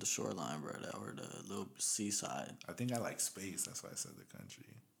city on the shoreline, bro, or the little seaside. I think I like space. That's why I said the country.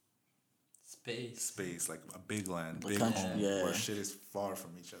 Space, like a big land, The big country, home, yeah. where shit is far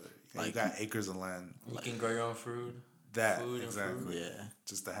from each other. Like- you got acres of land. You can grow your own food. That Food and exactly. Yeah.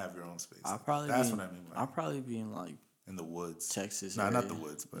 Just to have your own space. I'll probably That's be, what I mean. By I'll probably be in like in the woods, Texas. No, area. not the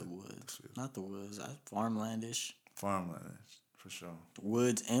woods, but the woods. Not the woods. Farmlandish. farmland for sure. The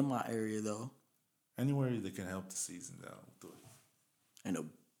woods in my area though, Anywhere that can help the seasons out. and a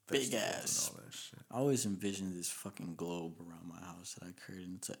big Vegetables ass. and all that shit. I always envisioned this fucking globe around my house that I created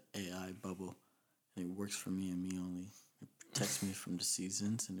into an AI bubble, and it works for me and me only. It protects me from the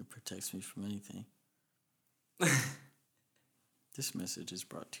seasons, and it protects me from anything. This message is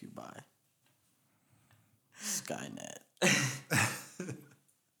brought to you by Skynet.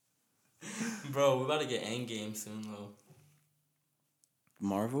 Bro, we about to get Endgame soon, though.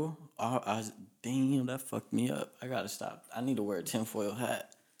 Marvel? Damn, that fucked me up. I gotta stop. I need to wear a tinfoil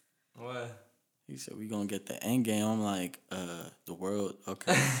hat. What? He said, we gonna get the end game. I'm like, the world,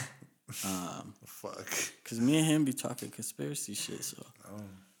 okay. Fuck. Cause me and him be talking conspiracy shit, so.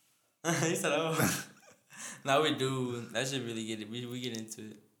 He said, oh. Now we do. That should really get it. We get into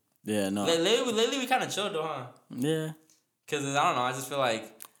it. Yeah, no. Lately we kind of chilled, though, huh? Yeah. Because, I don't know, I just feel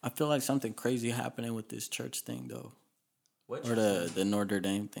like... I feel like something crazy happening with this church thing, though. What? Or the Notre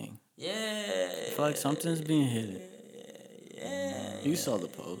Dame thing. Yeah. I feel like something's being hidden. Yeah. You saw the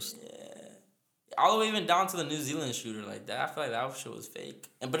post. All the way even down to the New Zealand shooter like that. I feel like that shit was fake.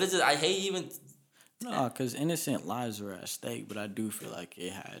 But it's just, I hate even... No, because innocent lives were at stake, but I do feel like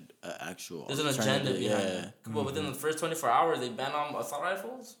it had an actual There's an agenda behind yeah. it. But within the first 24 hours, they banned on assault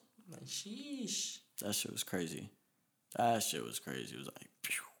rifles? Like, sheesh. That shit was crazy. It was like,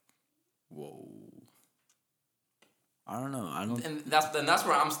 phew. Whoa. I don't know. And that's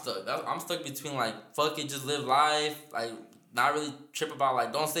where I'm stuck. I'm stuck between, like, fuck it, just live life. Like, not really trip about,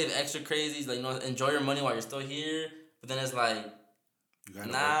 like, don't save extra crazies. Like, you know, enjoy your money while you're still here. But then it's like, You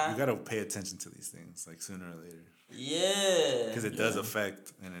gotta pay attention to these things, like, sooner or later. yeah. Because it does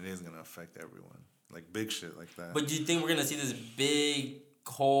affect, and it is gonna affect everyone. Like, big shit like that. But do you think we're gonna see this big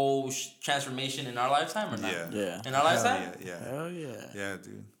whole transformation in our lifetime or not? Yeah. In our lifetime? Hell yeah. Hell yeah. Yeah,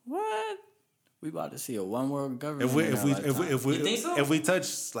 dude. What? We about to see a one world government. You think so? if we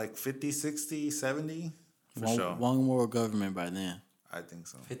touch like 50, 60, 70, for sure. One world government by then. I think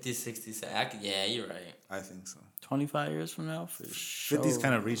so. 50, 60, yeah, you're right. I think so. 25 years from now, for sure. 50's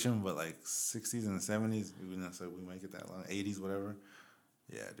kind of reaching, but like 60s and 70s, we might get that long. 80s, whatever.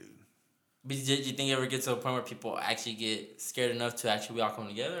 Yeah, dude. But do you think you ever get to a point where people actually get scared enough to actually we all come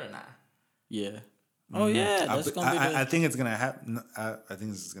together or not? Yeah. Oh yeah, that's gonna be. I think it's gonna happen. I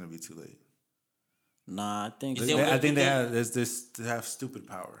think this is gonna be too late. Nah, I think. They have stupid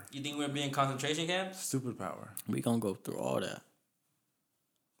power. You think we're being concentration camps? Stupid power. We gonna go through all that.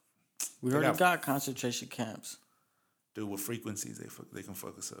 We They already got concentration camps. Dude, with frequencies, they can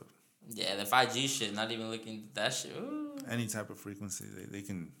fuck us up. Yeah, the 5G shit, not even looking at that shit. Ooh. Any type of frequency, they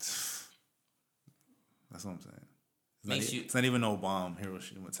can. That's what I'm saying. It's not even no bomb,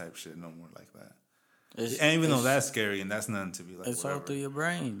 Hiroshima type shit no more like that. And even though that's scary and that's nothing to be like. It's whatever. all through your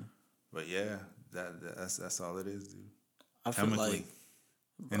brain. But yeah, that's all it is, dude. I feel like,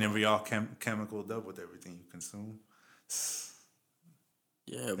 and then we all chemicaled up with everything you consume.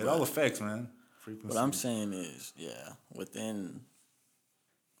 Yeah, it all affects, man. Frequency. What I'm saying is,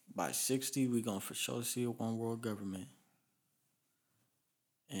 by 60, we're going to for sure see a one world government.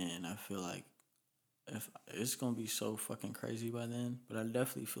 And I feel like if it's going to be so fucking crazy by then, but I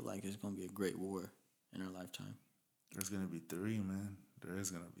definitely feel like it's going to be a great war in our lifetime. There's going to be 3, man. There is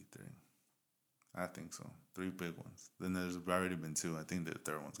going to be 3. I think so. 3 big ones. Then there's already been 2. I think the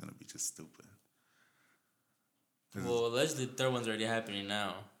third one's going to be just stupid. Well, allegedly the third one's already happening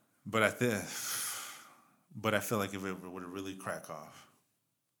now. But I feel like if it were to really crack off,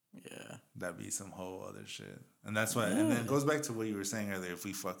 that'd be some whole other shit. And that's why. And then it goes back to what you were saying earlier. If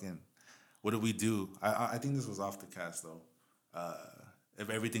we fucking, what do we do? I think this was off the cast though. If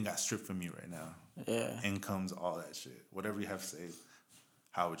everything got stripped from you right now, incomes, all that shit, whatever you have saved,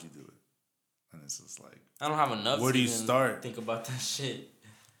 how would you do it? And it's just like, I don't have enough. Where do you start? Think about that shit.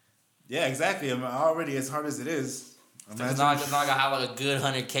 Yeah, exactly. I mean, already as hard as it is. It's not like I have like a good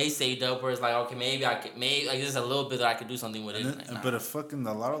 100K saved up where it's like, okay, maybe like there's a little bit that I could do something with it. But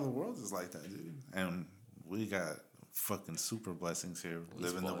a lot of the world is like that, dude. And we got fucking super blessings here,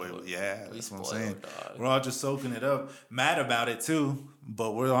 living the way. That's what I'm saying. Dog. We're all just soaking it up, mad about it too.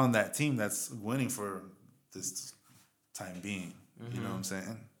 But we're on that team that's winning for this time being. Mm-hmm. You know what I'm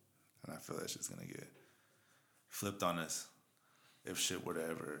saying? And I feel that shit's gonna get flipped on us if shit were to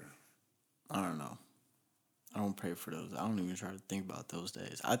ever. I don't know. I don't pray for those. I don't even try to think about those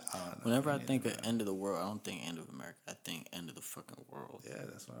days. Whenever I think of end of the world, I don't think end of America. I think end of the fucking world. Yeah,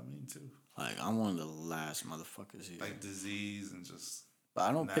 that's what I mean too. Like, I'm one of the last motherfuckers here. Like disease and just. But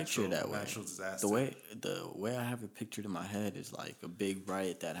I don't picture it that way. Natural disaster. The way I have it pictured in my head is like a big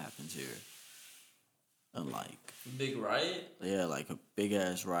riot that happens here. And like. Big riot? Yeah, like a big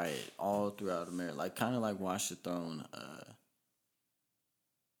ass riot all throughout America. Like, kind of like Watch the Throne.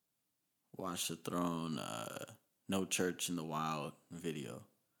 Watch the Throne, No Church in the Wild video.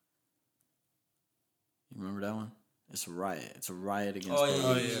 You remember that one? It's a riot. It's a riot against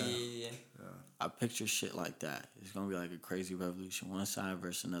yeah. I picture shit like that. It's going to be like a crazy revolution. One side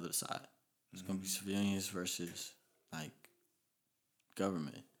versus another side. It's going to be civilians versus, like,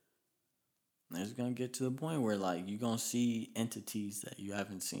 government. And it's going to get to the point where, like, you're going to see entities that you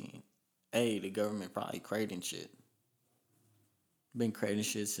haven't seen. The government probably creating shit. Been creating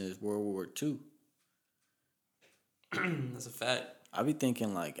shit since World War II. That's a fact. I be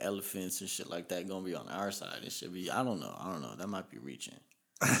thinking like elephants and shit like that gonna be on our side. It should be. I don't know. That might be reaching.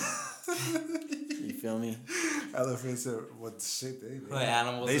 You feel me? Elephants are what shit they. Like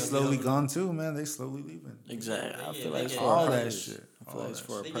animals. They slowly gone too, man. They slowly leaving. Exactly. I feel like it's for all a that purpose. shit. I feel like it's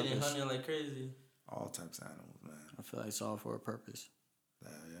for a purpose. purpose. They getting honey like crazy. All types of animals, man. I feel like it's all for a purpose. Yeah.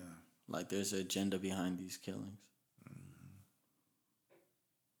 Like there's an agenda behind these killings.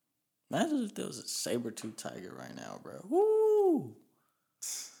 Imagine if there was a saber-tooth tiger right now, bro. Woo!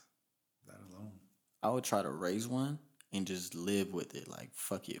 That alone. I would try to raise one and just live with it. Like,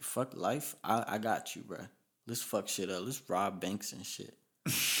 fuck it. Fuck life. I got you, bro. Let's fuck shit up. Let's rob banks and shit.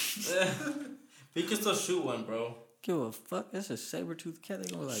 We can still shoot one, bro. Give a fuck. That's a saber-tooth cat. They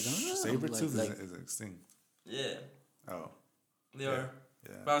gonna be like, Saber-tooth is extinct. Yeah. Oh. They are.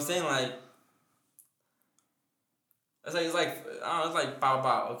 Yeah. But I'm saying, like, it's like I don't know, it's like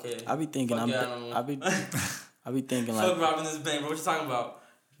bow, okay. I be thinking I be thinking like, fuck robbing this bank, bro. What you talking about?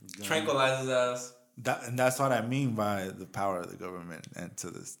 Tranquilize his ass. And that's what I mean by the power of the government and to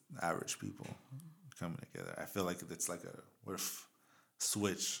the average people coming together. I feel like it's like a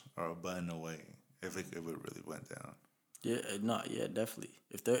switch or a button away if it really went down. Yeah, definitely.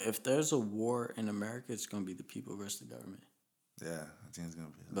 If there's a war in America, it's gonna be the people versus the government. Yeah, I think it's gonna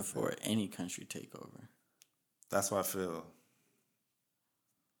be before any country take over. That's why I feel.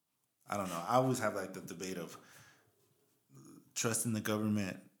 I don't know. I always have like the debate of trusting the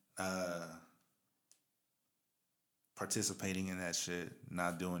government, participating in that shit,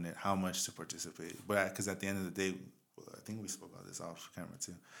 not doing it. How much to participate? But because at the end of the day, I think we spoke about this off camera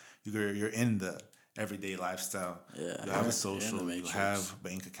too. You're in the everyday lifestyle. Yeah, you have a social. You have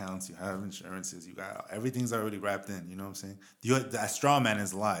bank accounts. You have insurances. You got everything's already wrapped in. You know what I'm saying? That straw man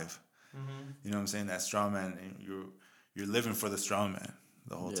is alive. Mm-hmm. You know what I'm saying? That straw man, you're living for the straw man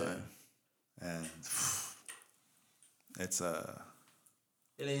the whole time, and it's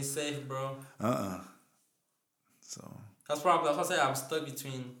it ain't safe, bro. So That's what I say. I'm stuck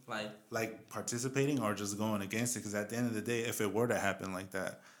between like participating or just going against it. Because at the end of the day, if it were to happen like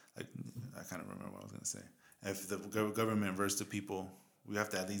that, like I kind of remember what I was gonna say. If the government versus the people, we have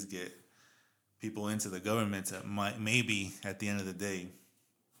to at least get people into the government that might maybe at the end of the day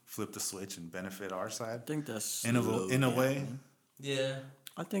flip the switch and benefit our side. I think that's in a way. Happening. Yeah.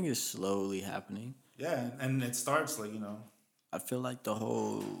 I think it's slowly happening. Yeah, and it starts I feel like the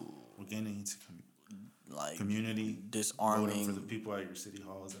whole we're getting into community voting disarming for the people at your city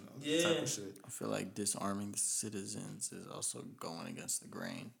halls and all that type of shit. I feel like disarming the citizens is also going against the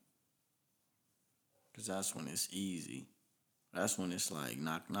grain. Because that's when it's easy. That's when it's like,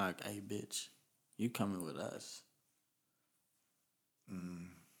 knock, knock, hey, bitch, you coming with us.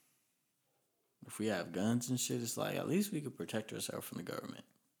 If we have guns and shit, it's like, at least we could protect ourselves from the government.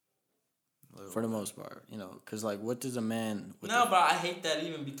 For the most part, because like, what does a man? No, but I hate that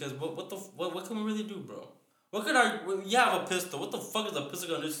even because what can we really do, bro? What could you have a pistol? What the fuck is a pistol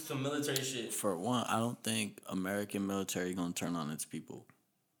gonna do to some military shit? For one, I don't think American military gonna turn on its people.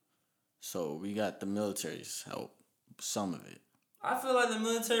 So we got the military's help, some of it. I feel like the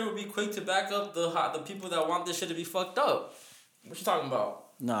military would be quick to back up the people that want this shit to be fucked up. What you talking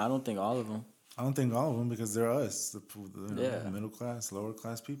about? No, I don't think all of them. I don't think all of them because they're us, the middle class, lower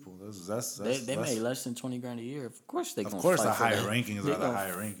class people. They make less than $20,000 a year. Of course they. Of course, the higher rankings are the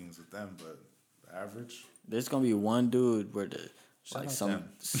higher rankings with them, but the average. There's gonna be one dude where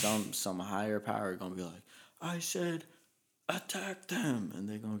some higher power gonna be like, I said, attack them, and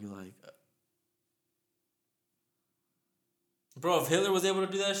they're gonna be like, bro, if Hitler was able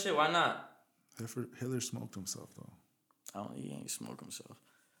to do that shit, why not? Hitler smoked himself though. He ain't smoke himself.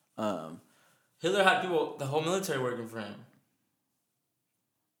 Hitler had the whole military working for him.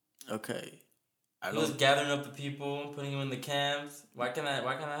 Okay. He was gathering up the people, putting them in the camps. Why can't that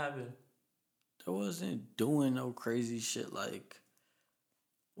happen? They wasn't doing no crazy shit like.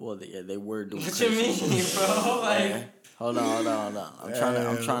 Well, they were doing. What you mean, bro? Like, hold on. I'm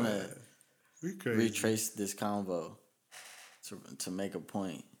trying to retrace this convo to make a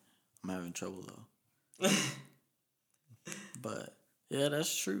point. I'm having trouble though. But yeah,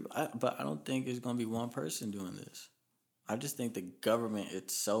 that's true. But I don't think it's gonna be one person doing this. I just think the government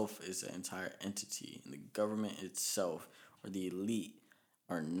itself is an entire entity, and the government itself or the elite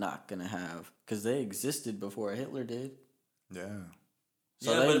are not gonna have, because they existed before Hitler did. Yeah.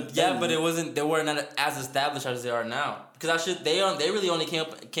 So but it wasn't. They were not as established as they are now. Because they really only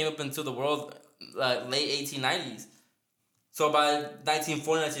came up into the world late 1890s. So by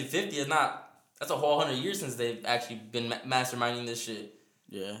 1940, 1950, that's a whole 100 years since they've actually been masterminding this shit.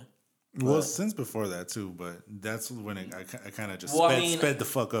 Yeah. Well, since before that too, but that's when I kind of just sped the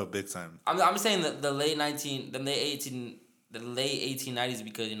fuck up big time. I'm saying that the late 1890s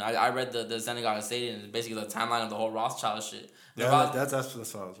because I read the Synagogue Stadium and it's basically the timeline of the whole Rothschild shit. Yeah, that's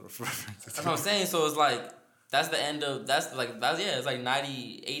what I was referring to. That's what I'm saying. So it's like that's the end of it's like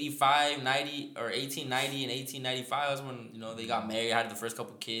 85, 90 or 1890 and 1895. That's when they got married, had the first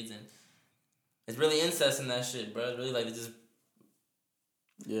couple kids, and it's really incest in that shit, bro. It's really like they just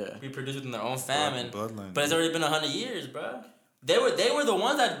reproduce within their own family. But it's already been 100 years, bro. They were the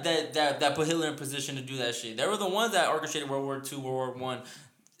ones that put Hitler in position to do that shit. They were the ones that orchestrated World War II, World War I,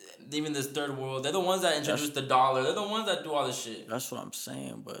 even this third world. They're the ones that introduced the dollar. They're the ones that do all this shit. That's what I'm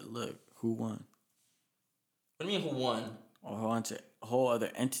saying. But look, who won? What do you mean who won? A whole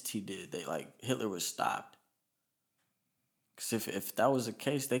other entity did. Hitler was stopped. Because if that was the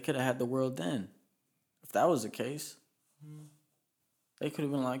case, they could have had the world then. If that was the case, they could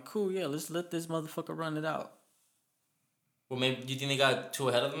have been like, cool, yeah, let's let this motherfucker run it out. Well, maybe do you think they got too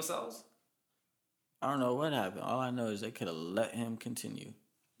ahead of themselves? I don't know what happened. All I know is they could have let him continue.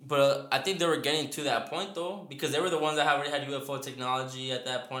 But I think they were getting to that point though, because they were the ones that already had UFO technology at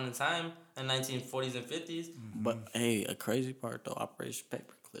that point in time in 1940s and 50s. Mm-hmm. But hey, a crazy part though, Operation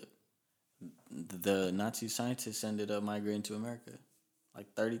Paperclip. The Nazi scientists ended up migrating to America,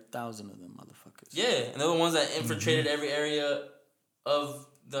 like 30,000 of them motherfuckers. Yeah, and they're the ones that infiltrated every area of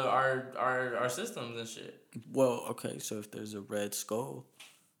our systems and shit. Well, okay, so if there's a Red Skull,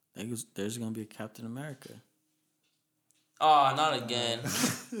 there's gonna be a Captain America. Oh, not again.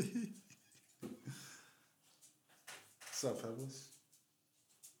 What's up, Pebbles?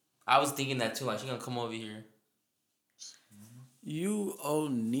 I was thinking that too. Like, she's gonna come over here. You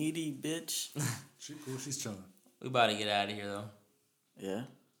old needy bitch. She cool. She's chilling. We about to get out of here though. Yeah.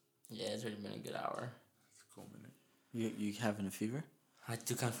 Yeah, it's already been a good hour. It's a cool minute. You having a fever? I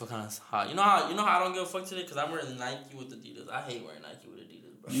do kind of feel kind of hot. You know how I don't give a fuck today because I'm wearing Nike with Adidas. I hate wearing Nike with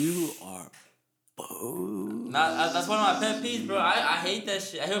Adidas, bro. You are Nah, that's one of my pet peeves, bro. I hate that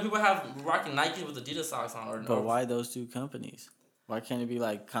shit. I hear people have rocking Nike with Adidas socks on. But why those two companies? Why can't it be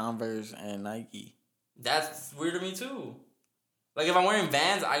like Converse and Nike? That's weird to me too. Like if I'm wearing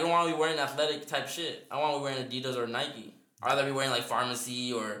Vans, I don't want to be wearing athletic type shit. I want to be wearing Adidas or Nike. I'd rather be wearing like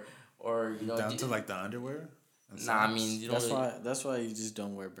Pharmacy or you know down to like the underwear. Nah, I mean you don't. That's why you just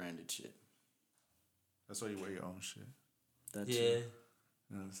don't wear branded shit. That's why you wear your own shit. That's Yeah. it.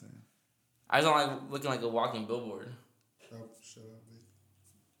 You know what I'm saying? I just don't like looking like a walking billboard. Shut up,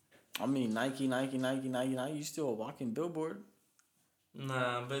 bitch. I mean, Nike. You still a walking billboard.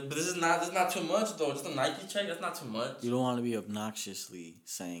 Nah, but this is not too much though. Just a Nike check, that's not too much. You don't want to be obnoxiously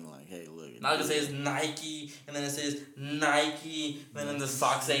saying like, "Hey, look." Not gonna say it's Nike, and then it says Nike, and then the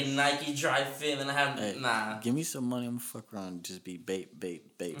socks say Nike Dry Fit, and then I have nah. Give me some money, I'm gonna fuck around and just be bait.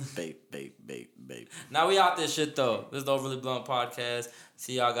 Now we out this shit though. This is the Overly Blunt Podcast.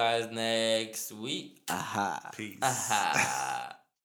 See y'all guys next week. Aha. Peace. Aha.